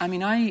 right? I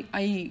mean,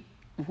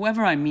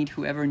 whoever I meet,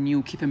 whoever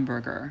knew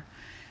Kippenberger,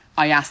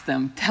 I asked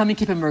them, tell me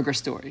Kippenberger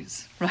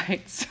stories,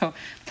 right? So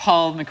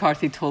Paul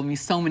McCarthy told me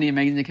so many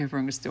amazing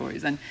Kippenberger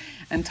stories, and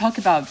talk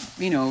about,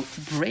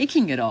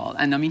 breaking it all.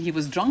 And I mean, he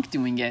was drunk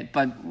doing it,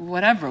 but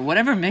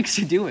whatever makes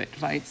you do it,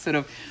 right? Sort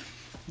of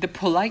the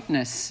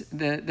politeness,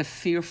 the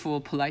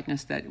fearful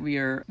politeness that we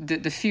are,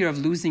 the fear of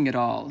losing it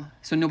all.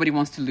 So nobody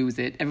wants to lose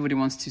it. Everybody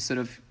wants to sort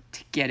of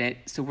to get it,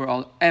 so we're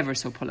all ever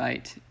so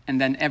polite, and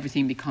then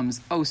everything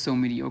becomes oh so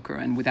mediocre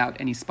and without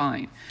any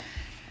spine.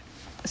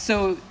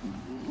 So,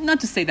 not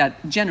to say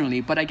that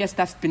generally, but I guess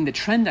that's been the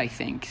trend, I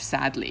think,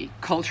 sadly,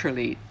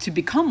 culturally, to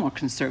become more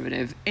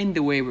conservative in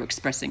the way we're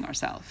expressing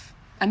ourselves.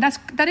 And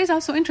that is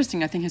also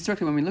interesting, I think,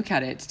 historically, when we look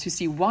at it, to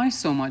see why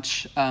so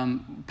much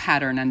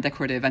pattern and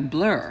decorative and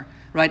blur,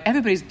 right?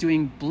 Everybody's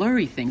doing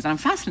blurry things, and I'm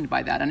fascinated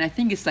by that. And I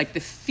think it's like the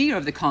fear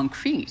of the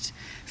concrete,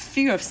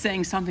 fear of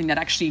saying something that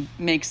actually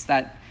makes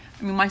that,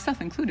 I mean, myself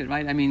included,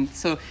 right? I mean,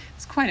 so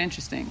it's quite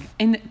interesting.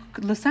 In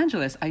Los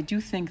Angeles, I do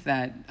think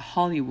that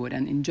Hollywood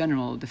and in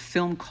general, the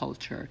film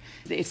culture,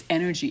 its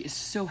energy is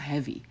so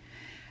heavy.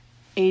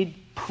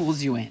 It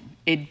pulls you in.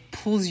 It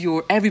pulls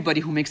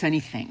everybody who makes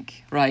anything,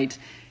 right,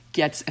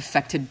 gets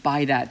affected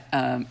by that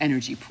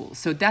energy pool.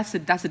 So that's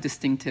a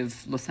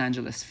distinctive Los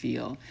Angeles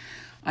feel.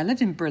 I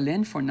lived in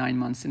Berlin for 9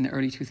 months in the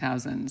early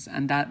 2000s,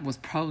 and that was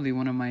probably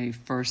one of my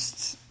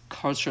first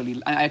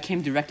culturally... I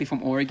came directly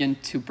from Oregon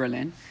to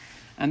Berlin,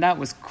 and that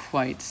was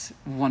quite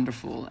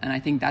wonderful. And I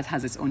think that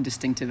has its own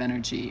distinctive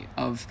energy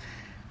of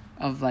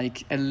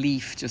like a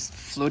leaf just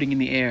floating in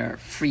the air,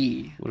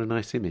 free. What a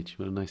nice image.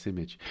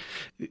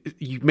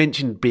 You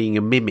mentioned being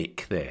a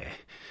mimic there.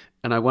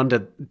 And I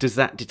wonder, does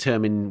that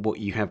determine what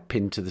you have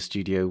pinned to the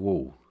studio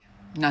wall?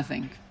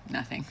 Nothing.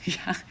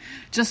 Yeah.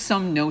 Just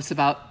some notes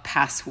about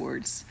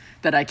passwords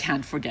that I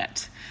can't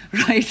forget,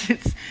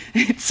 right?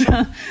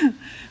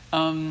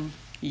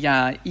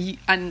 Yeah.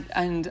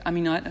 And I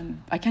mean,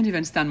 I can't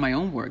even stand my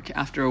own work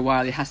after a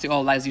while. It has to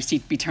all, as you see,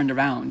 be turned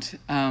around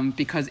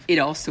because it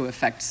also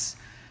affects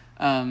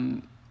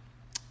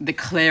the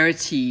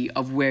clarity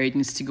of where it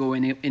needs to go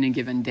in a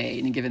given day,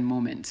 in a given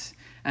moment,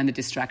 and the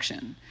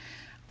distraction.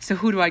 So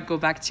who do I go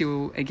back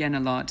to again a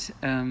lot,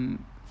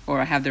 or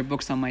I have their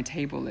books on my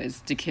table,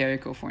 is De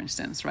Chirico, for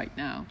instance, right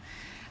now.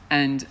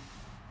 And,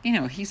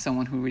 he's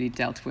someone who really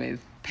dealt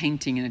with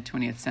painting in the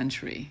 20th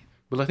century.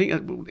 Well, I think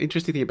the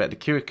interesting thing about De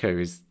Chirico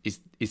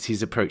is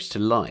his approach to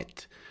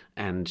light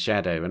and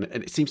shadow. And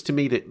it seems to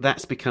me that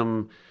that's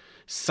become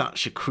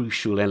such a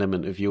crucial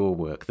element of your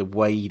work, the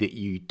way that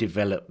you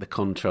develop the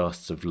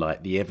contrasts of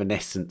light, the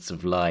evanescence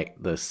of light,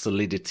 the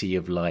solidity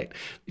of light.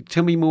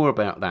 Tell me more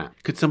about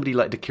that. Could somebody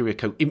like De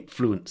Chirico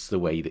influence the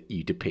way that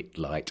you depict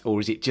light, or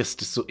is it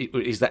just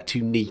is that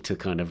too neat a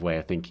kind of way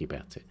of thinking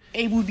about it?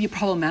 It would be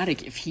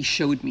problematic if he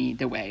showed me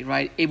the way,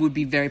 right? It would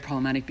be very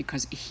problematic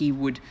because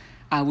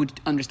I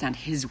would understand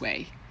his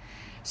way.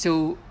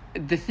 So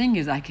the thing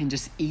is, I can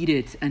just eat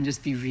it and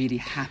just be really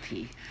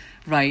happy,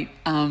 right?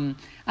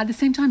 At the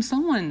same time,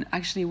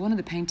 one of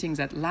the paintings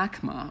at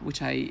LACMA,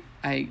 which I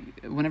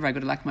whenever I go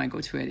to LACMA, I go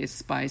to it.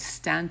 It's by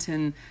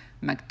Stanton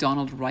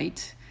MacDonald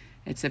Wright.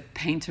 It's a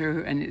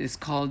painter, and it is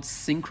called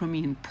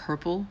Synchrony in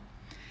Purple.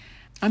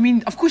 I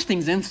mean, of course,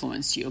 things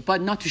influence you,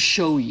 but not to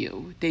show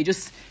you. They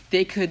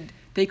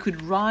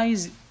could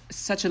rise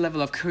such a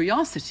level of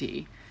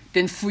curiosity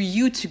than for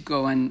you to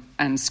go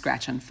and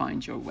scratch and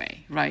find your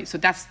way, right? So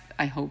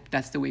I hope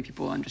that's the way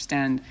people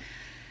understand.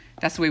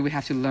 That's the way we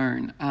have to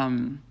learn.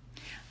 And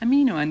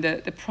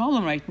the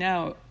problem right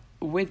now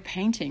with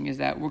painting is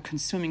that we're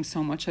consuming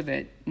so much of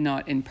it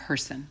not in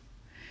person.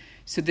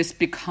 So this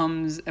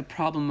becomes a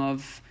problem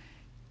of,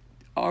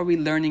 are we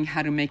learning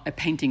how to make a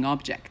painting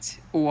object,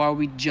 or are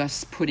we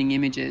just putting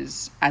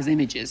images as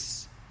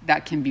images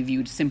that can be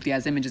viewed simply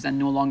as images and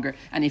no longer,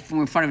 and if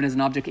we're in front of it as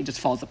an object, it just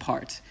falls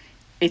apart.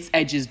 Its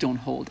edges don't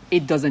hold.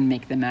 It doesn't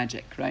make the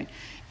magic, right?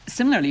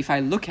 Similarly, if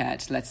I look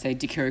at, let's say,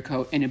 De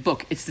Chirico in a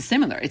book, it's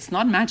similar. It's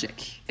not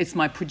magic. It's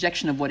my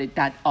projection of what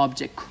that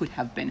object could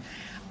have been.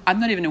 I'm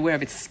not even aware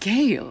of its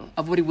scale,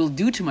 of what it will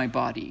do to my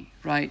body,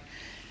 right?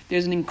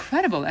 There's an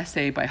incredible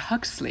essay by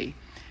Huxley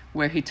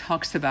where he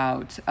talks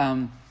about,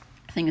 I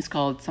think it's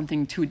called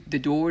something to the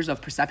doors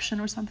of perception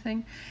or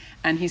something,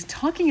 and he's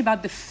talking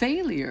about the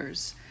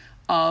failures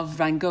of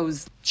Van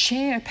Gogh's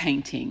chair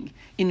painting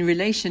in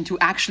relation to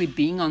actually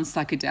being on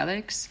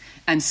psychedelics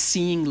and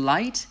seeing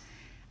light.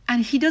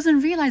 And he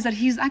doesn't realize that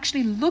he's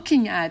actually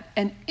looking at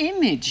an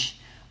image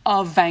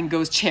of Van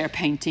Gogh's chair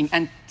painting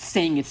and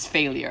saying it's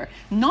failure,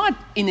 not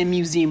in a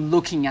museum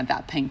looking at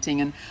that painting.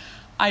 And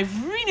I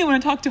really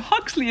want to talk to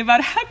Huxley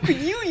about how could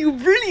you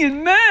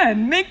brilliant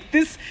man, make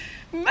this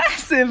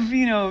massive,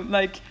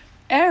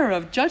 error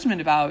of judgment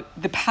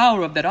about the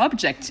power of that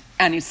object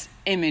and its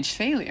image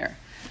failure.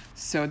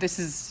 So this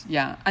is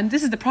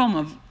the problem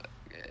of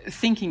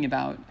thinking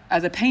about,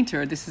 as a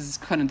painter, this is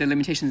kind of the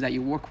limitations that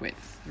you work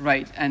with,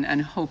 right?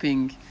 And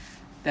hoping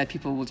that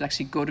people will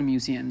actually go to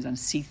museums and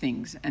see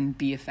things and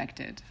be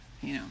affected,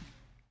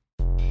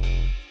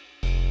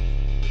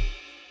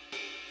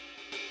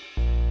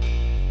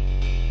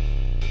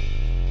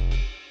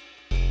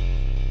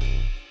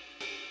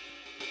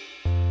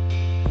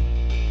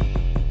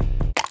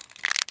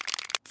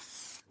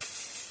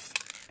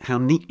 How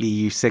neatly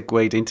you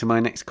segued into my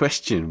next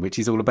question, which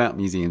is all about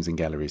museums and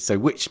galleries. So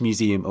which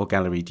museum or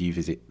gallery do you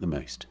visit the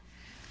most?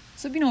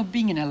 So,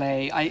 being in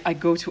LA, I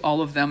go to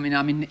all of them.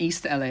 I'm in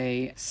East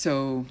LA,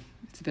 so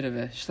it's a bit of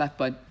a schlep,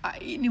 but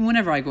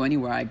whenever I go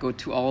anywhere, I go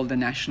to all the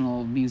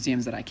national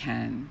museums that I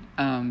can,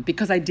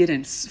 because I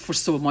didn't for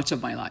so much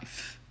of my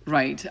life,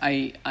 right?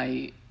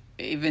 I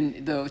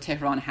even though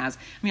Tehran has,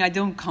 I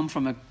don't come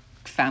from a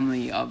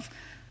family of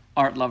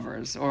art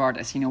lovers or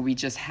artists. We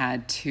just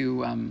had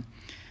two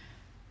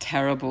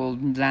terrible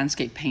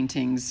landscape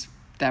paintings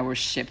that were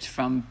shipped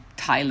from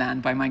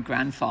Thailand by my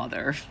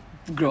grandfather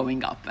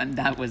growing up, and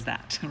that was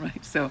that,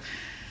 right? So,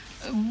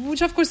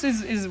 which of course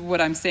is what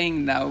I'm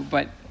saying now,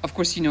 but of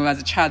course, as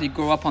a child you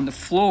grow up on the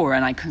floor,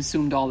 and I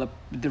consumed all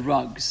the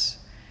rugs,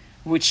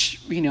 which,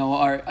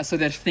 are, so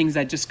there's things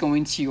that just go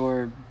into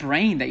your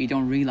brain that you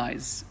don't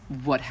realize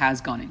what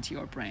has gone into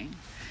your brain,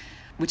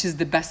 which is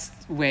the best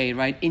way,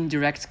 right?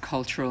 Indirect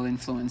cultural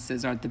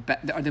influences are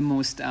the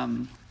most,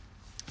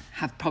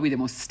 have probably the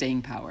most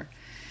staying power.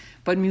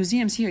 But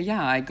museums here,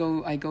 yeah, I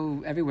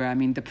go everywhere. I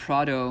mean, the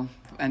Prado,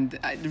 and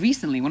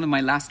recently, one of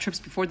my last trips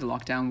before the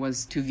lockdown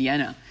was to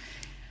Vienna,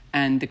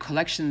 and the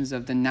collections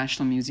of the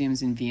national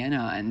museums in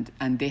Vienna,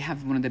 and they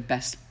have one of the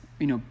best,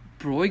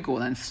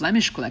 Bruegel and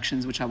Flemish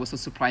collections, which I was so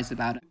surprised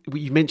about.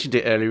 You mentioned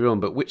it earlier on,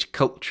 but which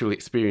cultural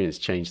experience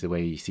changed the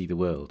way you see the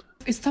world?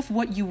 It's tough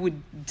what you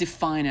would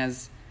define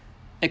as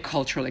a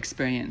cultural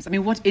experience. I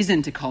mean, what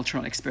isn't a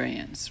cultural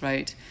experience,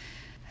 right?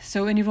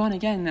 So in Iran,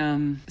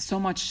 again, so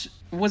much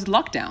was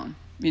lockdown,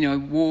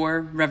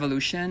 war,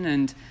 revolution,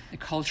 and a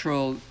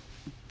cultural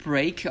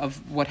break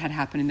of what had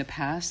happened in the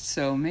past.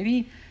 So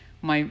maybe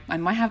I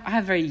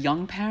have very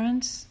young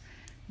parents.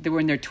 They were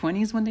in their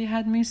 20s when they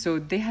had me, so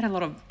they had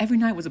every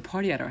night was a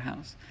party at our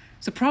house.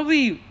 So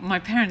probably my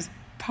parents'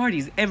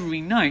 parties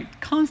every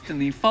night,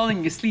 constantly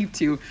falling asleep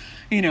to,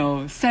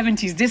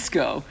 70s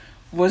disco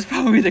was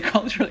probably the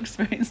cultural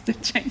experience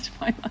that changed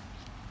my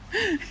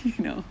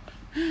life,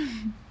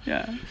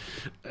 Yeah.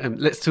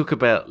 Let's talk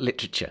about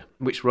literature.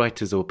 Which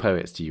writers or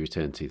poets do you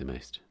return to the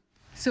most?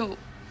 So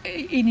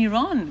in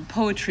Iran,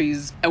 poetry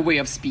is a way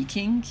of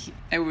speaking.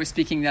 A way of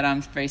speaking that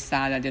I'm very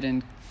sad I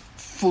didn't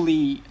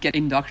fully get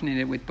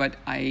indoctrinated with, but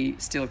I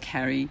still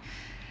carry.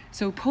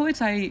 So poets,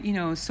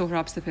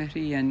 Sohrab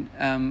Sepehri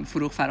and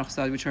Furugh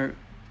Farrokhzad, which are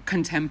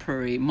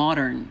contemporary,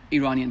 modern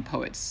Iranian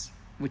poets,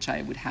 which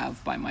I would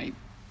have by my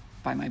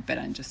bed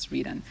and just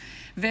read. And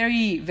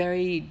very,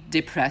 very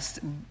depressed.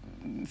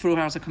 Furugh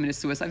also committed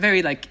suicide.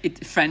 Very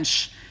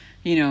French,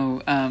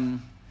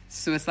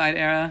 suicide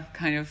era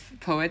kind of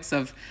poets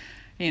of,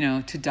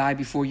 to die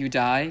before you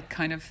die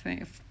kind of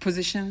thing,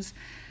 positions.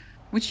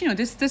 Which,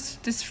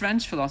 this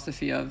French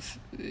philosophy of,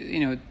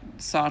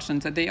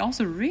 Sartre, that they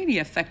also really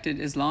affected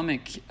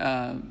Islamic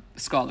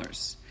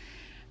scholars,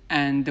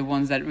 and the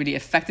ones that really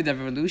affected the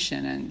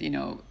revolution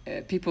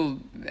and, people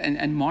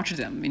and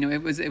martyrdom.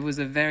 It was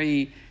a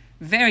very,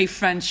 very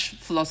French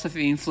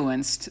philosophy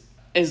influenced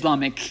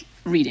Islamic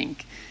reading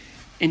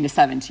in the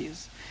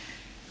 70s.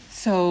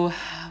 So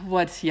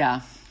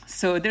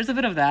so there's a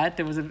bit of that.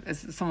 There was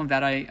some of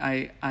that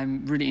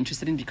I'm really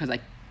interested in because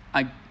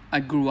I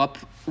grew up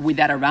with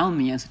that around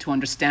me, and so to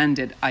understand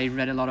it, I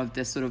read a lot of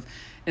this sort of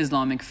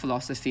Islamic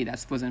philosophy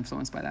that was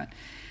influenced by that.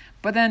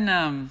 But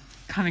then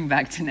coming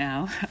back to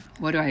now,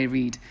 what do I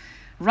read?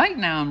 Right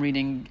now I'm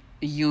reading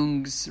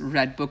Jung's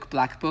Red Book,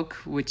 Black Book,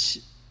 which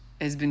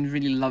has been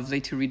really lovely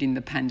to read in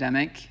the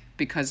pandemic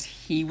because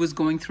he was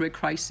going through a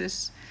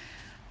crisis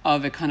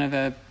of a kind of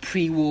a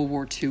pre-World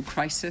War II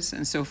crisis.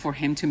 And so for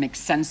him to make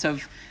sense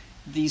of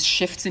these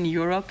shifts in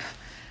Europe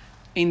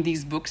in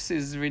these books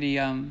is really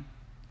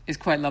is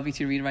quite lovely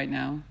to read right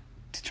now,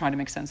 to try to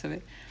make sense of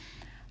it.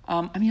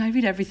 I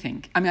read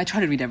everything. I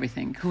try to read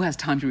everything. Who has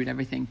time to read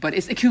everything? But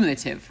it's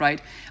accumulative, right?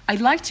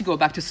 I'd like to go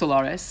back to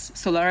Solaris.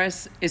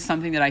 Solaris is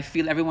something that I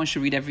feel everyone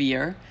should read every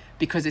year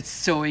because it's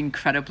so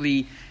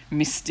incredibly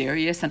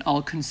mysterious and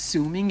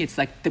all-consuming. It's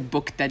like the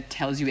book that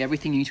tells you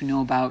everything you need to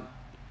know about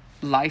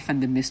life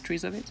and the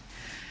mysteries of it.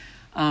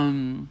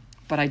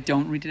 But I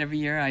don't read it every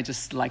year. I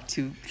just like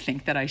to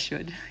think that I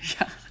should.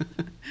 Yeah.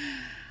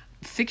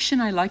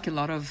 Fiction, I like a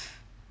lot of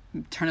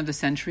turn of the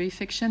century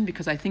fiction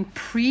because I think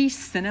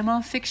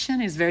pre-cinema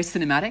fiction is very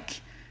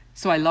cinematic.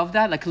 So I love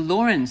that. Like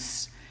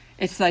Lawrence,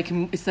 it's like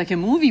a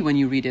movie when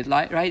you read it,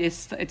 right?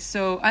 It's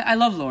so I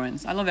love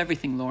Lawrence. I love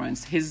everything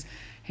Lawrence. His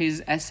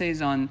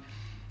essays on,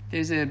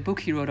 there's a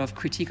book he wrote of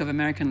critique of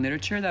American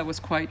literature that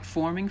was quite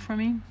forming for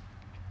me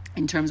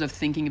in terms of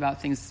thinking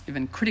about things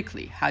even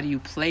critically. How do you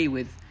play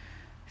with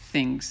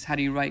things? How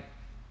do you write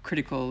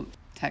critical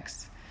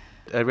text?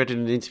 I read in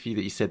an interview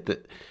that you said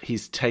that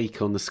his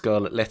take on The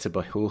Scarlet Letter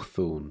by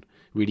Hawthorne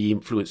really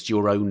influenced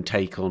your own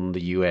take on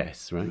the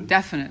US, right?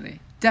 Definitely.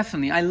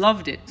 I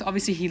loved it.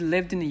 Obviously, he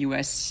lived in the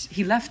US.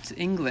 He left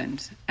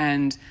England,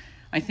 and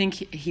I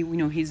think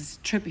his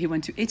trip, he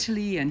went to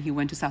Italy and he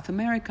went to South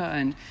America,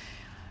 and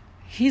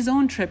his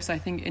own trips, I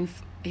think,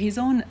 his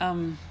own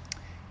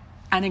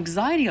an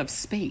anxiety of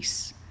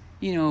space,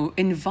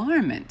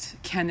 environment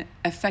can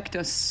affect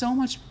us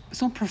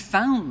so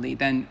profoundly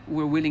than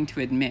we're willing to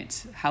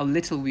admit how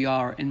little we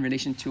are in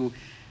relation to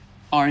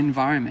our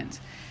environment.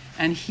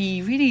 And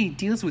he really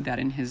deals with that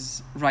in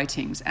his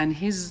writings and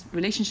his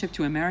relationship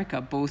to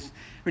America, both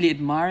really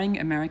admiring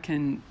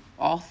American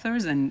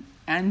authors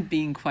and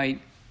being quite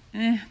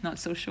not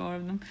so sure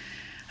of them,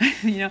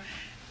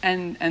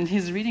 and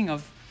his reading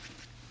of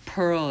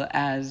Pearl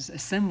as a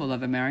symbol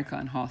of America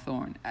and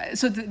Hawthorne.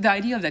 So the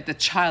idea of that the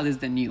child is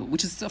the new,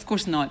 which is of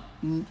course not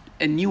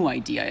a new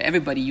idea.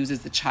 Everybody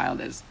uses the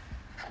child as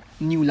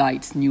new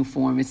light, new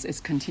form.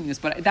 It's continuous.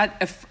 But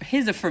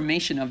his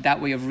affirmation of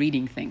that way of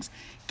reading things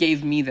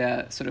gave me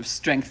the sort of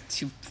strength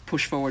to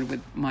push forward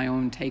with my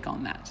own take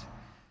on that.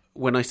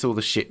 When I saw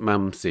the Shit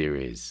Mum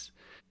series,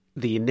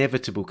 the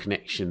inevitable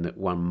connection that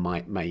one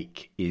might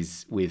make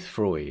is with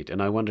Freud.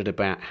 And I wondered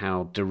about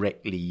how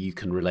directly you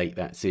can relate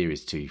that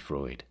series to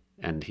Freud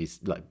and his,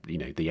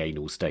 the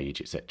anal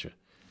stage, etc.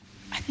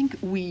 I think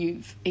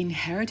we've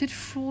inherited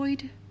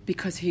Freud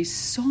because he's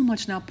so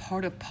much now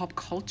part of pop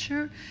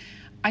culture.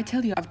 I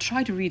tell you, I've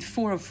tried to read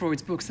 4 of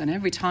Freud's books, and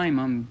every time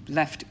I'm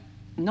left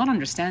not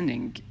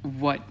understanding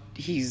what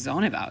he's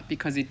on about,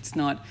 because it's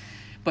not,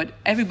 but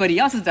everybody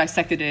else has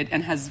dissected it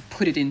and has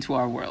put it into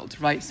our world,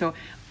 right? So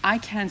I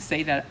can't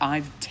say that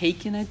I've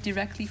taken it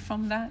directly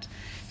from that.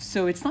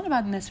 So it's not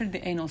about necessarily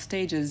the anal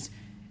stage as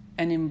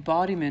an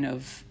embodiment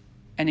of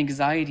an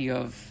anxiety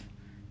of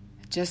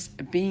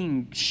just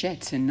being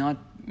shit and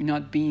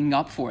not being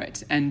up for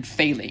it and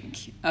failing,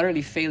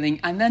 utterly failing,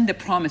 and then the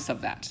promise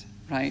of that,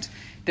 right?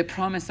 The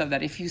promise of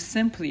that, if you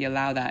simply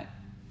allow that,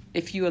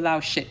 if you allow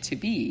shit to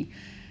be,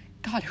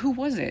 God, who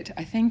was it?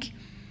 I think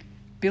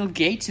Bill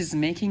Gates is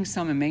making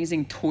some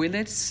amazing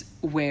toilets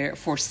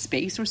for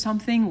space or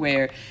something,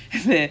 where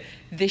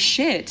the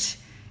shit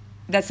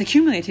that's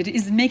accumulated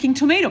is making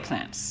tomato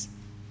plants,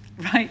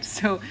 right?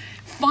 So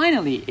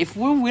finally, if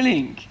we're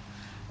willing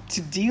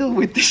to deal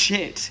with the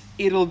shit,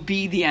 it'll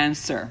be the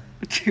answer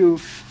to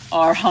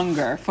our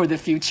hunger for the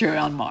future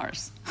on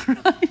Mars,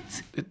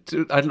 right?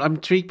 I'm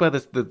intrigued by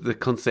the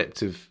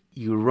concept of,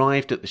 you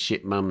arrived at the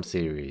Shit Mum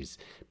series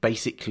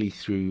basically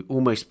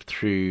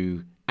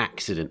through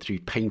accident, through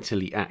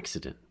painterly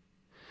accident.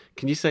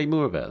 Can you say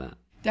more about that?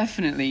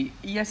 Definitely.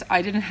 Yes,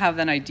 I didn't have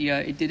that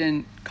idea. It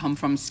didn't come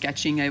from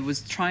sketching. I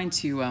was trying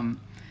to,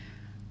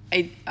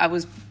 I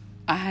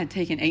had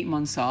taken 8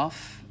 months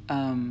off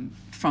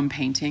from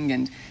painting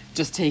and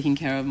just taking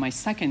care of my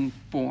second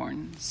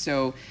born.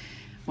 So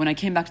when I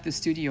came back to the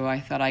studio, I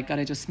thought I got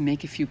to just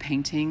make a few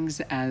paintings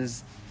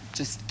as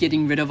just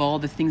getting rid of all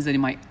the things that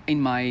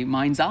in my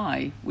mind's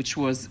eye, which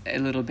was a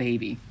little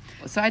baby.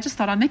 So I just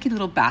thought I'll make a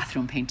little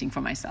bathroom painting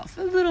for myself.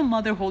 A little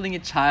mother holding a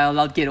child,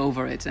 I'll get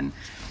over it. And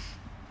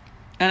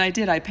I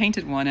did. I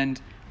painted one, and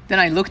then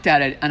I looked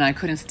at it and I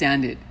couldn't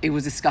stand it. It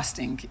was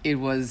disgusting. It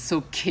was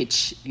so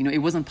kitsch. It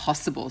wasn't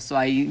possible. So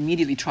I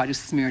immediately tried to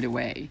smear it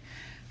away.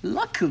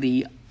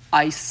 Luckily,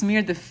 I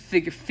smeared the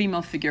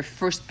female figure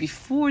first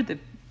before the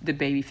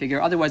baby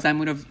figure. Otherwise, I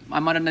might have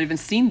not even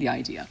seen the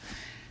idea.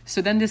 So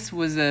then this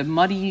was a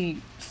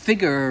muddy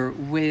figure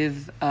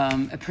with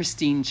a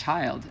pristine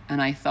child.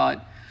 And I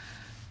thought,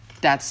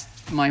 that's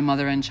my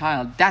mother and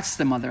child. That's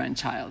the mother and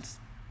child.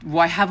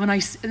 Why haven't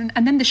I...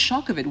 And then the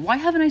shock of it. Why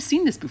haven't I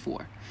seen this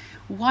before?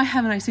 Why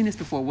haven't I seen this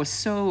before? Was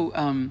so...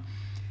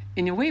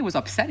 in a way, it was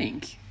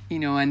upsetting.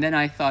 And then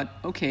I thought,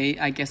 okay,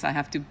 I guess I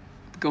have to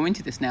go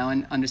into this now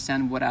and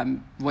understand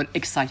what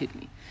excited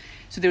me.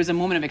 So there was a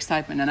moment of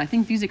excitement. And I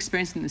think these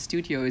experiences in the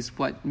studio is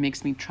what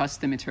makes me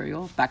trust the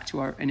material, back to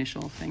our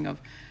initial thing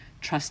of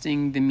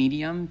trusting the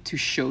medium to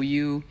show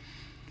you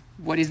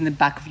what is in the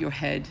back of your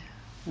head,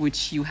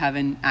 which you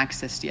haven't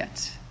accessed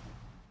yet.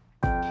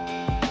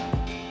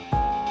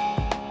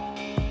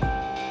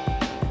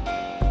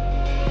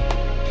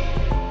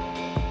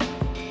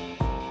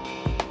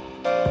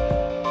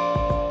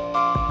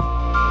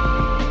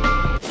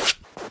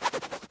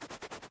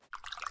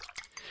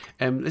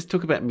 Let's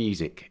talk about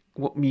music.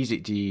 What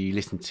music do you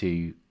listen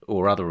to,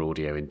 or other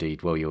audio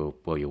indeed, while you're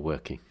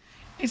working?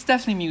 It's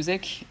definitely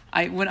music.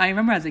 I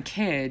remember as a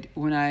kid,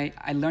 when I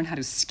learned how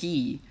to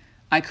ski,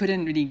 I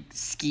couldn't really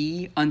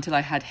ski until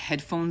I had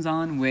headphones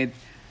on with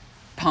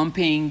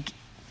pumping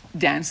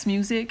dance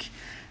music,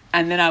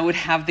 and then I would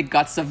have the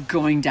guts of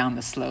going down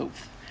the slope.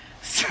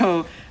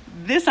 So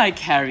this I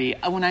carry.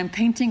 When I'm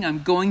painting,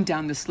 I'm going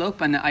down the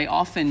slope, and I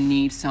often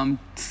need some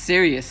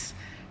serious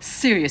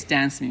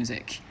dance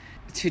music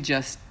to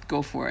just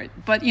go for it.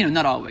 But,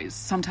 not always.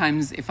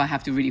 Sometimes if I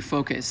have to really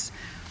focus,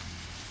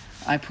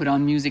 I put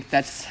on music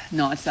that's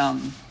not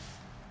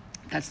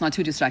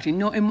too distracting.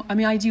 No, I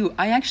mean,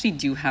 I actually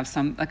do have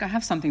some, I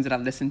have some things that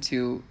I've listened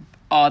to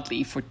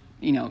oddly for,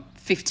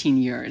 15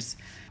 years.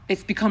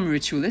 It's become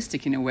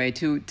ritualistic in a way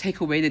to take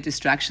away the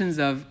distractions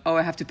of,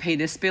 I have to pay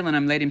this bill and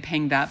I'm late in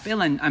paying that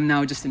bill and I'm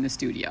now just in the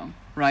studio,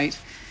 right?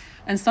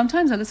 And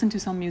sometimes I listen to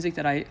some music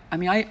that I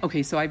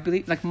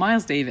believe, like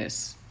Miles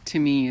Davis, to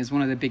me, is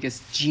one of the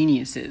biggest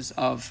geniuses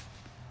of,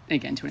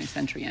 again, 20th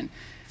century. And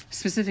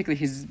specifically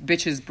his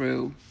Bitches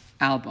Brew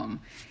album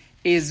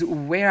is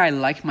where I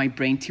like my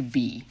brain to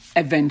be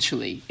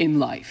eventually in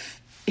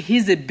life.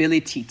 His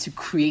ability to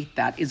create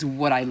that is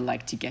what I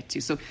like to get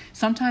to. So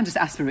sometimes it's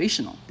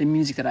aspirational. The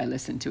music that I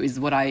listen to is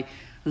what I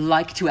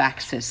like to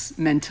access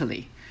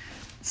mentally,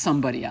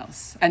 somebody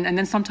else. And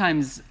then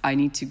sometimes I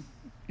need to,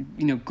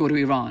 go to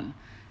Iran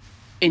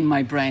in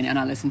my brain, and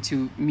I listen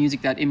to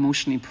music that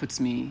emotionally puts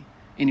me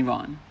in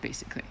Iran,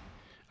 basically.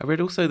 I read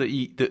also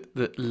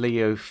that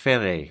Leo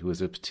Ferre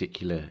was a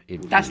particular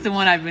influence. That's the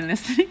one I've been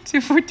listening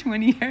to for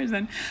 20 years,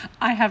 and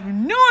I have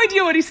no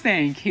idea what he's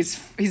saying. He's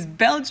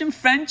Belgian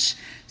French,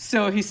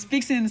 so he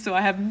speaks in, so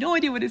I have no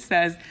idea what it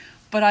says.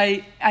 But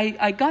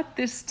I got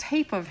this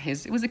tape of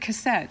his. It was a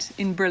cassette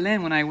in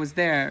Berlin when I was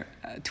there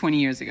 20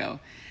 years ago,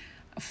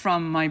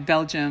 from my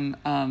Belgian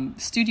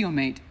studio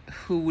mate,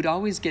 who would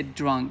always get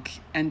drunk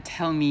and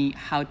tell me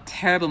how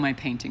terrible my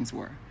paintings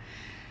were.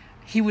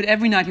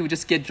 Every night he would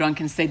just get drunk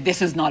and say,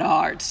 "This is not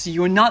art.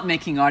 You're not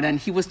making art." And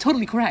he was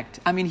totally correct.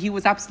 I mean, he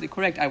was absolutely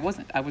correct. I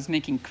wasn't. I was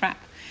making crap.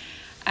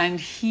 And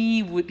he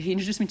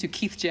introduced me to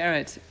Keith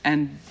Jarrett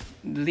and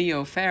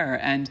Leo Ferre.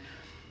 And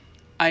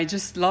I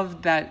just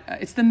love that.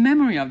 It's the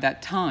memory of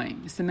that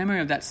time. It's the memory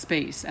of that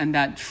space, and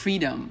that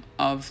freedom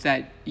of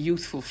that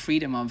youthful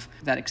freedom of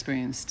that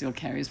experience still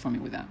carries for me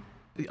with that.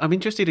 I'm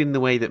interested in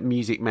the way that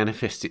music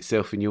manifests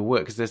itself in your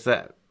work, because there's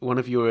that one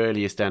of your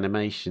earliest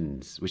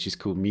animations, which is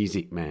called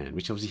Music Man,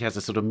 which obviously has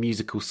a sort of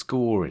musical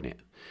score in it.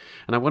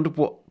 And I wonder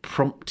what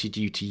prompted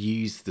you to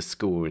use the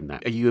score in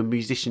that. Are you a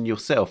musician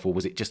yourself, or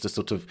was it just a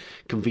sort of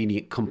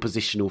convenient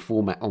compositional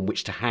format on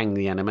which to hang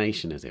the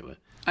animation, as it were?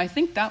 I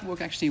think that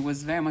work actually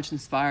was very much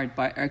inspired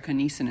by Erkka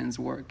Niisinen's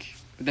work,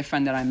 the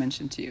friend that I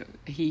mentioned to you.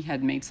 He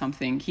had made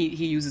something.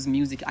 He uses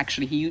music.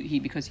 Actually, he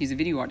because he's a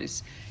video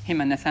artist. Him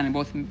and Nathaniel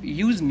both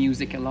use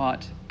music a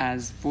lot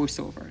as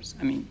voiceovers.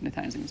 I mean,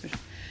 Nathaniel's a musician.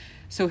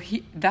 So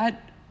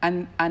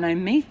and I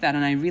made that,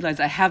 and I realized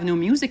I have no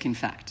music. In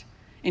fact,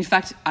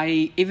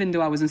 even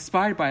though I was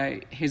inspired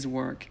by his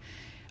work,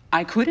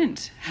 I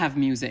couldn't have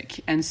music,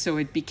 and so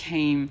it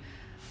became.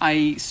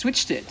 I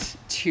switched it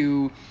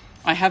to.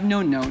 I have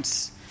no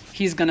notes.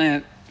 He's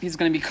gonna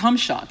become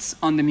shots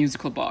on the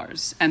musical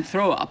bars and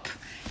throw up,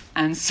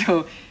 and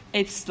so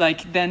it's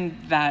like then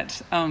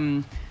that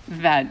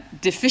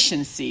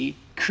deficiency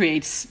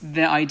creates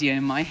the idea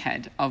in my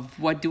head of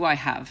what do I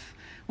have,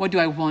 what do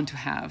I want to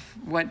have,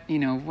 what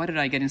did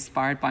I get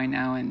inspired by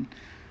now, and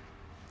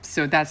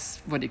so that's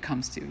what it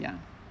comes to. Yeah,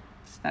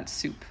 it's that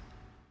soup.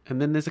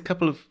 And then there's a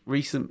couple of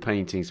recent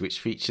paintings which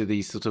feature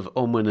these sort of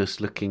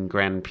ominous-looking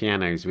grand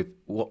pianos with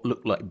what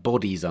look like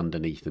bodies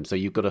underneath them. So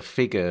you've got a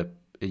figure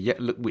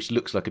which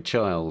looks like a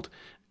child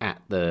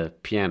at the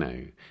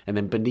piano, and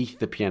then beneath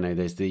the piano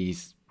there's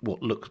these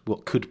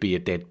what could be a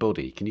dead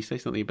body. Can you say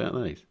something about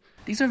those?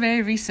 These are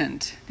very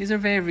recent.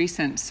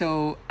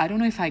 So I don't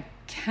know if I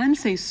can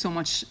say so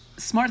much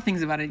smart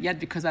things about it yet,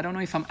 because I don't know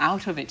if I'm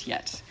out of it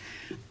yet.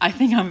 I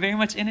think I'm very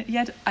much in it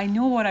yet. I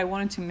know what I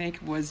wanted to make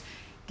was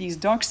these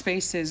dark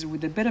spaces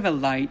with a bit of a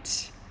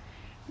light.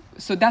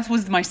 So that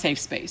was my safe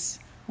space.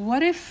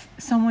 What if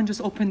someone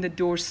just opened the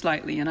door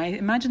slightly? And I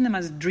imagine them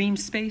as dream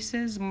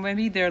spaces.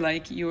 Maybe they're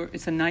like,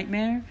 it's a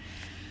nightmare.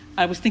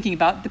 I was thinking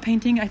about the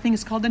painting. I think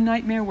it's called The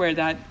Nightmare, where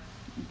that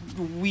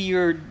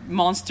weird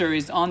monster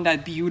is on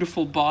that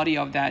beautiful body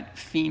of that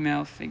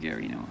female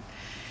figure,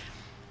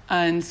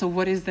 And so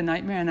what is the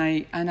nightmare?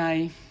 And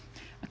I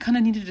kind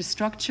of needed a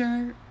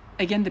structure.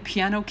 Again, the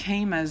piano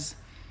came as...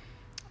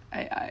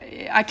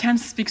 I can't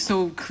speak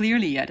so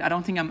clearly yet. I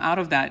don't think I'm out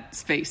of that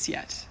space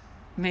yet.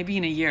 Maybe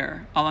in a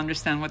year I'll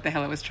understand what the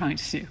hell I was trying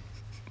to do.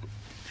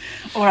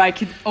 or I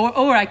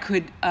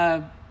could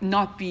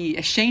not be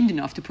ashamed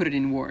enough to put it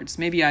in words.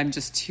 Maybe I'm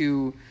just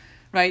too...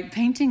 Right?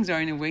 Paintings are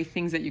in a way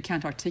things that you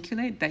can't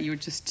articulate, that you're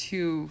just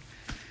too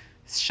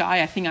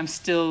shy. I think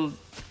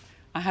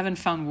I haven't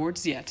found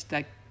words yet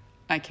that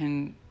I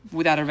can,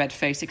 without a red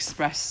face,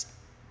 express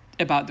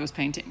about those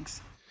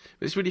paintings.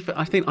 It's really.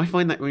 I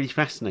find that really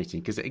fascinating,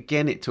 because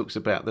again, it talks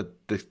about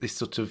this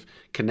sort of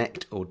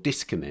connect or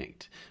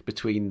disconnect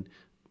between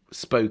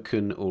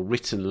spoken or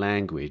written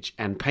language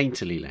and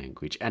painterly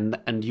language,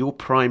 and your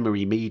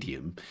primary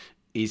medium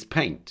is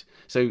paint.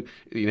 So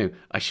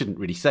I shouldn't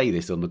really say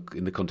this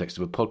in the context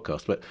of a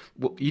podcast, but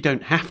you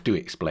don't have to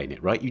explain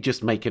it, right? You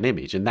just make an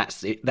image, and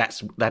that's it.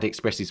 That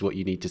expresses what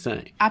you need to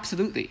say.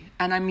 Absolutely,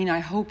 and I mean, I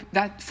hope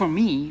that for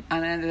me,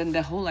 and then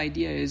the whole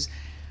idea is,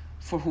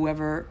 for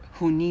whoever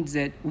who needs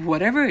it,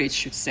 whatever it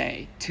should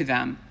say to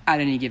them at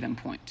any given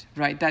point,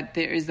 right?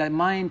 That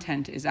my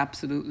intent is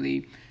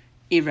absolutely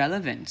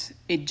irrelevant.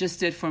 It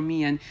just did for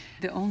me. And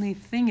the only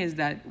thing is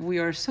that we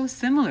are so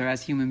similar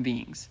as human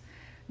beings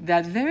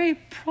that very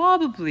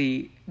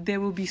probably there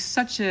will be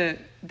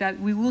that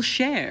we will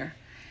share,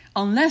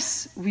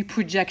 unless we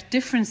project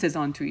differences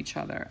onto each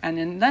other, and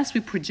unless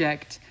we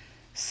project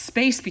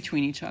space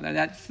between each other,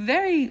 that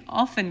very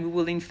often we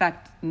will in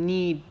fact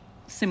need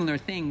similar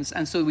things,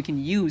 and so we can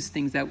use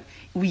things that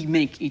we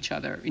make each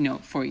other,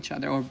 for each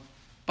other or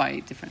by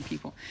different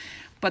people.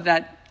 But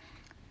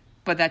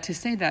that to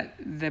say that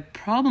the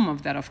problem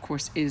of that, of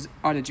course, is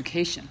art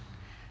education.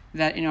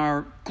 That in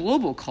our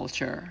global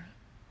culture,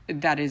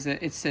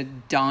 it's a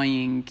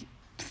dying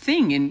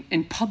thing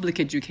in public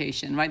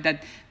education, right?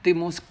 That the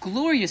most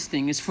glorious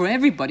thing is for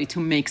everybody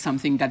to make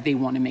something that they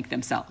want to make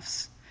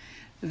themselves.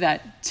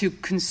 That to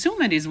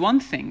consume it is one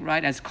thing,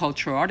 right, as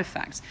cultural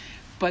artifacts.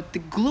 But the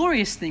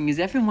glorious thing is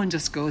everyone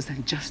just goes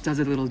and just does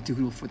a little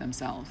doodle for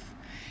themselves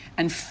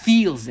and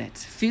feels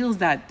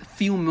that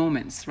few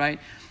moments, right?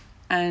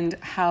 And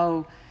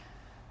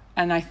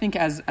I think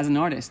as an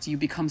artist, you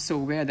become so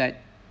aware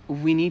that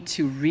we need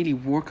to really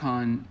work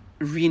on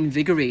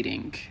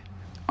reinvigorating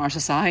our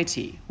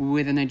society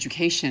with an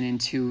education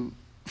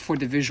for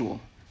the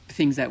visual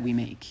things that we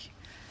make,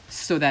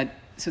 so that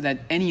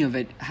any of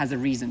it has a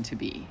reason to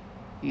be,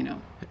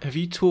 Have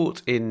you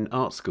taught in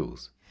art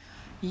schools?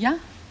 Yeah,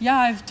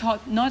 I've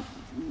taught not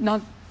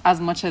as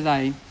much as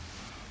I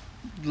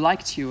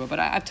like to, but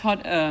I've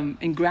taught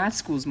in grad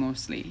schools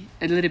mostly,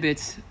 a little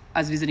bit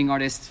as visiting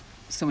artist,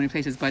 so many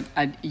places, but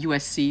at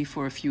USC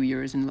for a few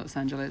years in Los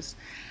Angeles.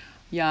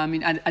 Yeah, I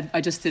mean, I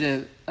just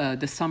did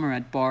the summer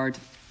at Bard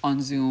on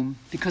Zoom.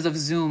 Because of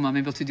Zoom, I'm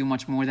able to do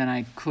much more than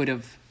I could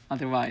have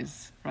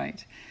otherwise,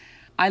 right?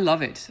 I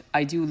love it.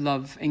 I do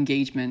love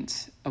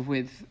engagement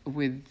with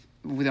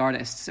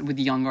artists, with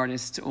young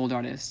artists, old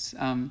artists.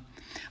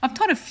 I've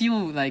taught a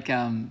few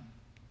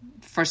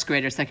first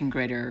grader, second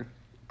grader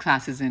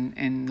classes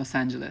in Los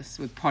Angeles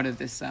with part of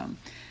this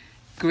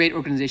great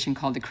organization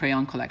called the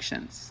Crayon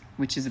Collections,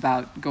 which is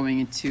about going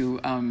into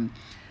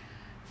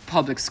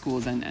public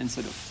schools and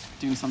sort of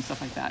doing some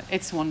stuff like that.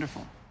 It's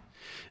wonderful.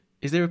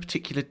 Is there a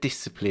particular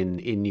discipline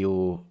in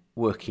your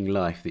working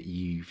life that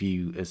you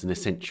view as an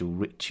essential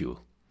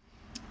ritual?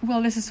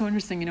 Well, this is so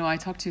interesting. I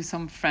talk to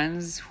some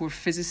friends who are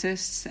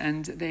physicists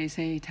and they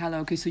say, Tala,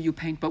 okay, so you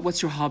paint, but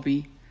what's your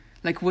hobby?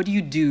 Like, what do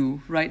you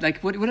do, right?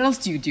 Like, what else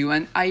do you do?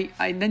 And I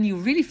then you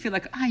really feel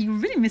like, you're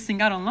really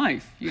missing out on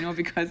life,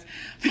 because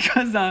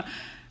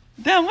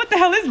damn, what the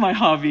hell is my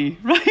hobby,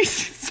 right?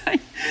 It's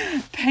like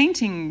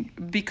painting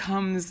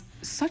becomes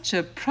such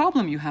a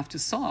problem you have to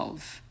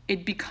solve.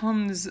 It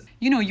becomes,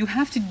 you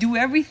have to do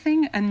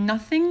everything and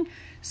nothing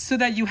so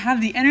that you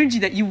have the energy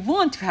that you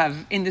want to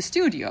have in the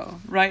studio,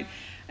 right?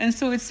 And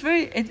so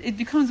it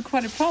becomes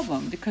quite a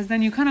problem because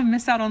then you kind of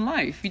miss out on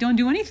life. You don't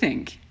do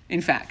anything,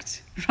 in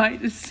fact, right?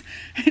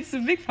 It's a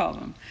big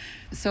problem.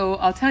 So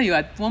I'll tell you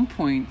at one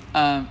point,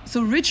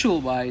 so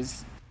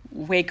ritual-wise,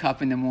 wake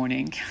up in the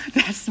morning.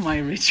 That's my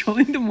ritual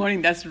in the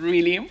morning. That's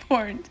really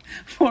important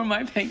for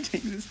my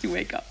paintings is to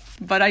wake up.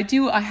 But I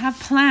have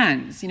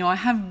plans, I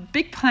have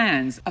big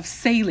plans of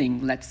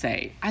sailing, let's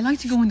say. I like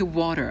to go in the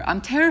water.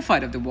 I'm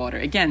terrified of the water.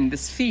 Again,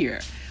 this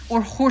fear.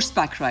 Or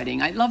horseback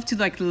riding. I love to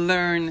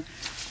learn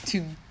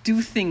to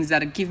do things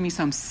that give me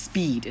some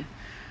speed.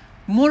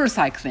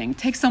 Motorcycling.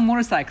 Take some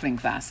motorcycling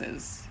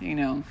classes,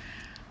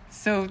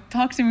 So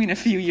talk to me in a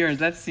few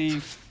years. Let's see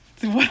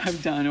what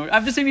I've done. Or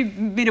I've just maybe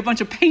made a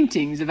bunch of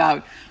paintings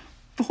about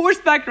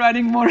horseback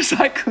riding,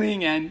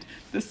 motorcycling, and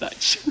the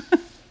such.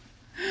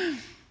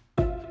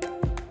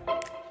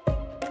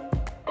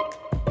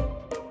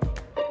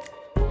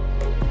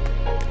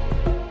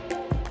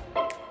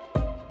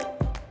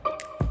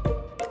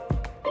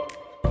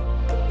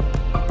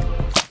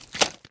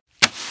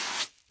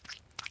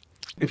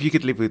 If you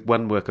could live with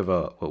one work of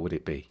art, what would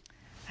it be?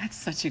 That's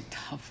such a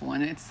tough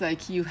one. It's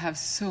like you have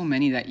so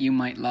many that you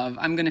might love.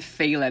 I'm going to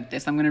fail at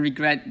this. I'm going to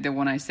regret the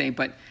one I say,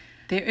 but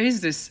there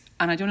is this,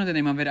 and I don't know the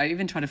name of it. I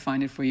even try to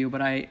find it for you,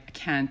 but I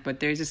can't. But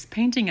there's this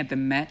painting at the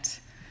Met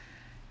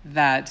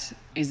that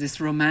is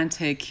this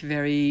romantic,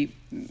 very,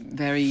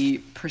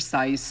 very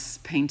precise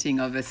painting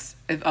of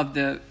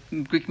the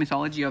Greek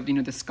mythology of,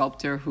 the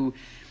sculptor who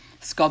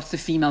sculpts the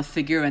female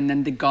figure, and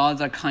then the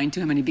gods are kind to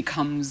him, and it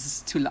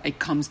comes to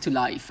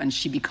life, and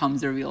she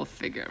becomes a real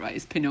figure, right?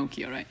 It's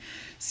Pinocchio, right?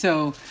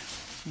 So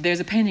there's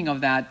a painting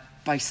of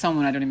that by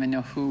someone, I don't even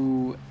know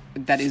who,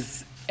 that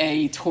is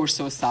a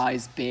torso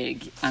size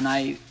big, and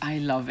I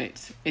love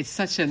it. It's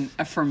such an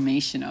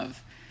affirmation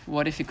of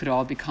what if it could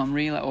all become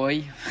real,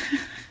 oi?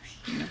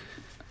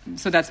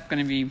 So that's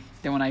going to be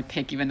the one I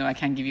pick, even though I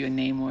can't give you a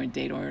name or a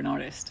date or an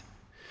artist.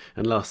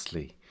 And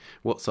lastly,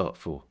 what's art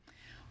for?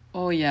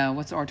 Oh yeah,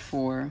 what's art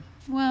for?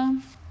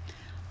 Well,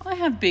 I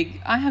have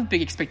big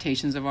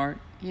expectations of art.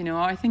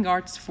 I think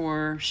art's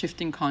for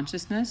shifting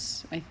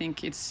consciousness. I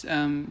think it's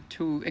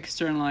to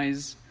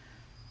externalize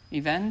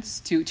events,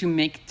 to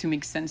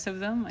make sense of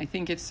them. I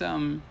think it's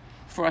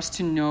for us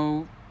to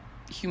know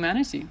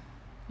humanity,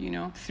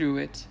 through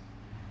it.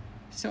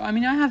 So I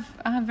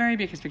have very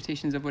big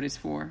expectations of what it's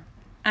for.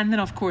 And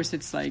then of course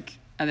it's like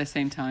at the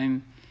same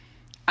time,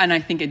 and I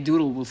think a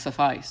doodle will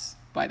suffice,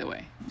 by the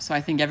way. So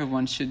I think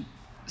everyone should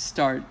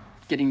start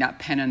getting that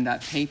pen and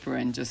that paper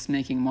and just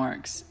making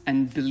marks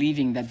and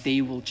believing that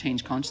they will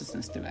change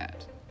consciousness through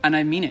that. And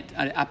I mean it.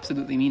 I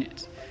absolutely mean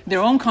it.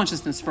 Their own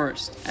consciousness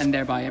first, and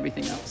thereby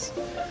everything else.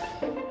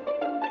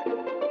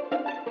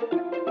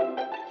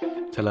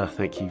 Tala,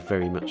 thank you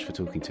very much for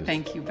talking to us.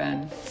 Thank you,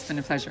 Ben. It's been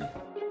a pleasure.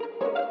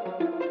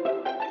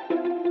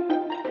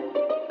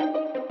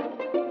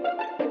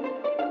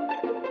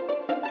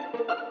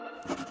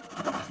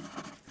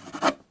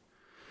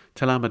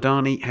 Tala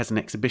Madani has an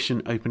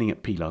exhibition opening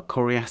at Pilar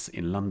Corias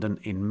in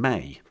London in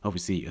May,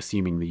 obviously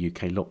assuming the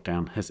UK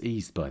lockdown has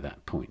eased by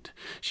that point.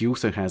 She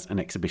also has an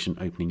exhibition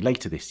opening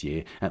later this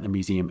year at the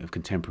Museum of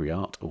Contemporary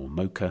Art, or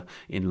MoCA,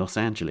 in Los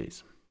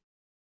Angeles.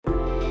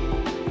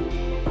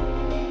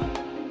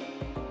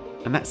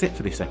 And that's it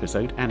for this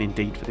episode, and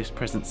indeed for this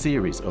present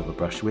series of A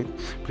Brush With.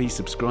 Please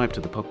subscribe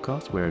to the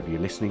podcast wherever you're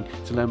listening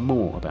to learn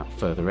more about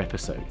further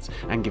episodes,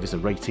 and give us a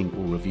rating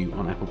or review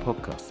on Apple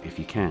Podcasts if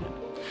you can.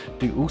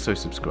 Do also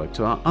subscribe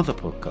to our other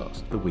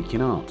podcast, The Week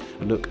in Art,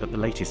 a look at the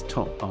latest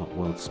top art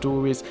world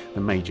stories, the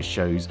major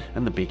shows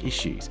and the big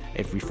issues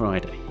every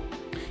Friday.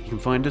 You can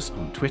find us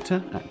on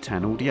Twitter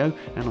 @TanAudio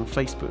and on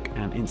Facebook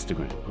and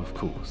Instagram, of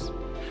course.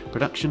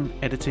 Production,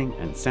 editing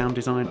and sound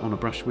design on A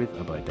Brush With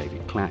are by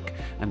David Clack,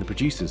 and the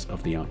producers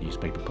of the Art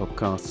Newspaper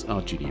podcasts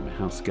are Julia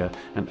Michalska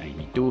and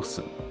Amy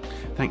Dawson.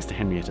 Thanks to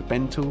Henrietta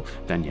Bentel,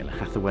 Daniela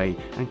Hathaway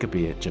and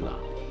Kabir Jalal.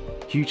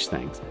 Huge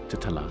thanks to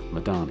Tala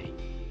Madani.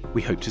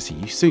 We hope to see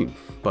you soon.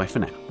 Bye for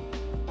now.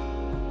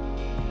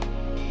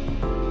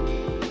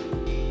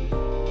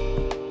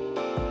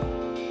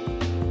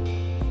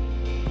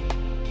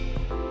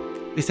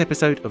 This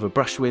episode of A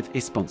Brush With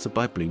is sponsored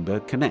by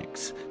Bloomberg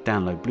Connects.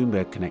 Download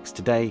Bloomberg Connects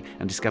today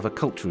and discover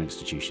cultural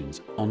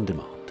institutions on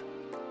demand.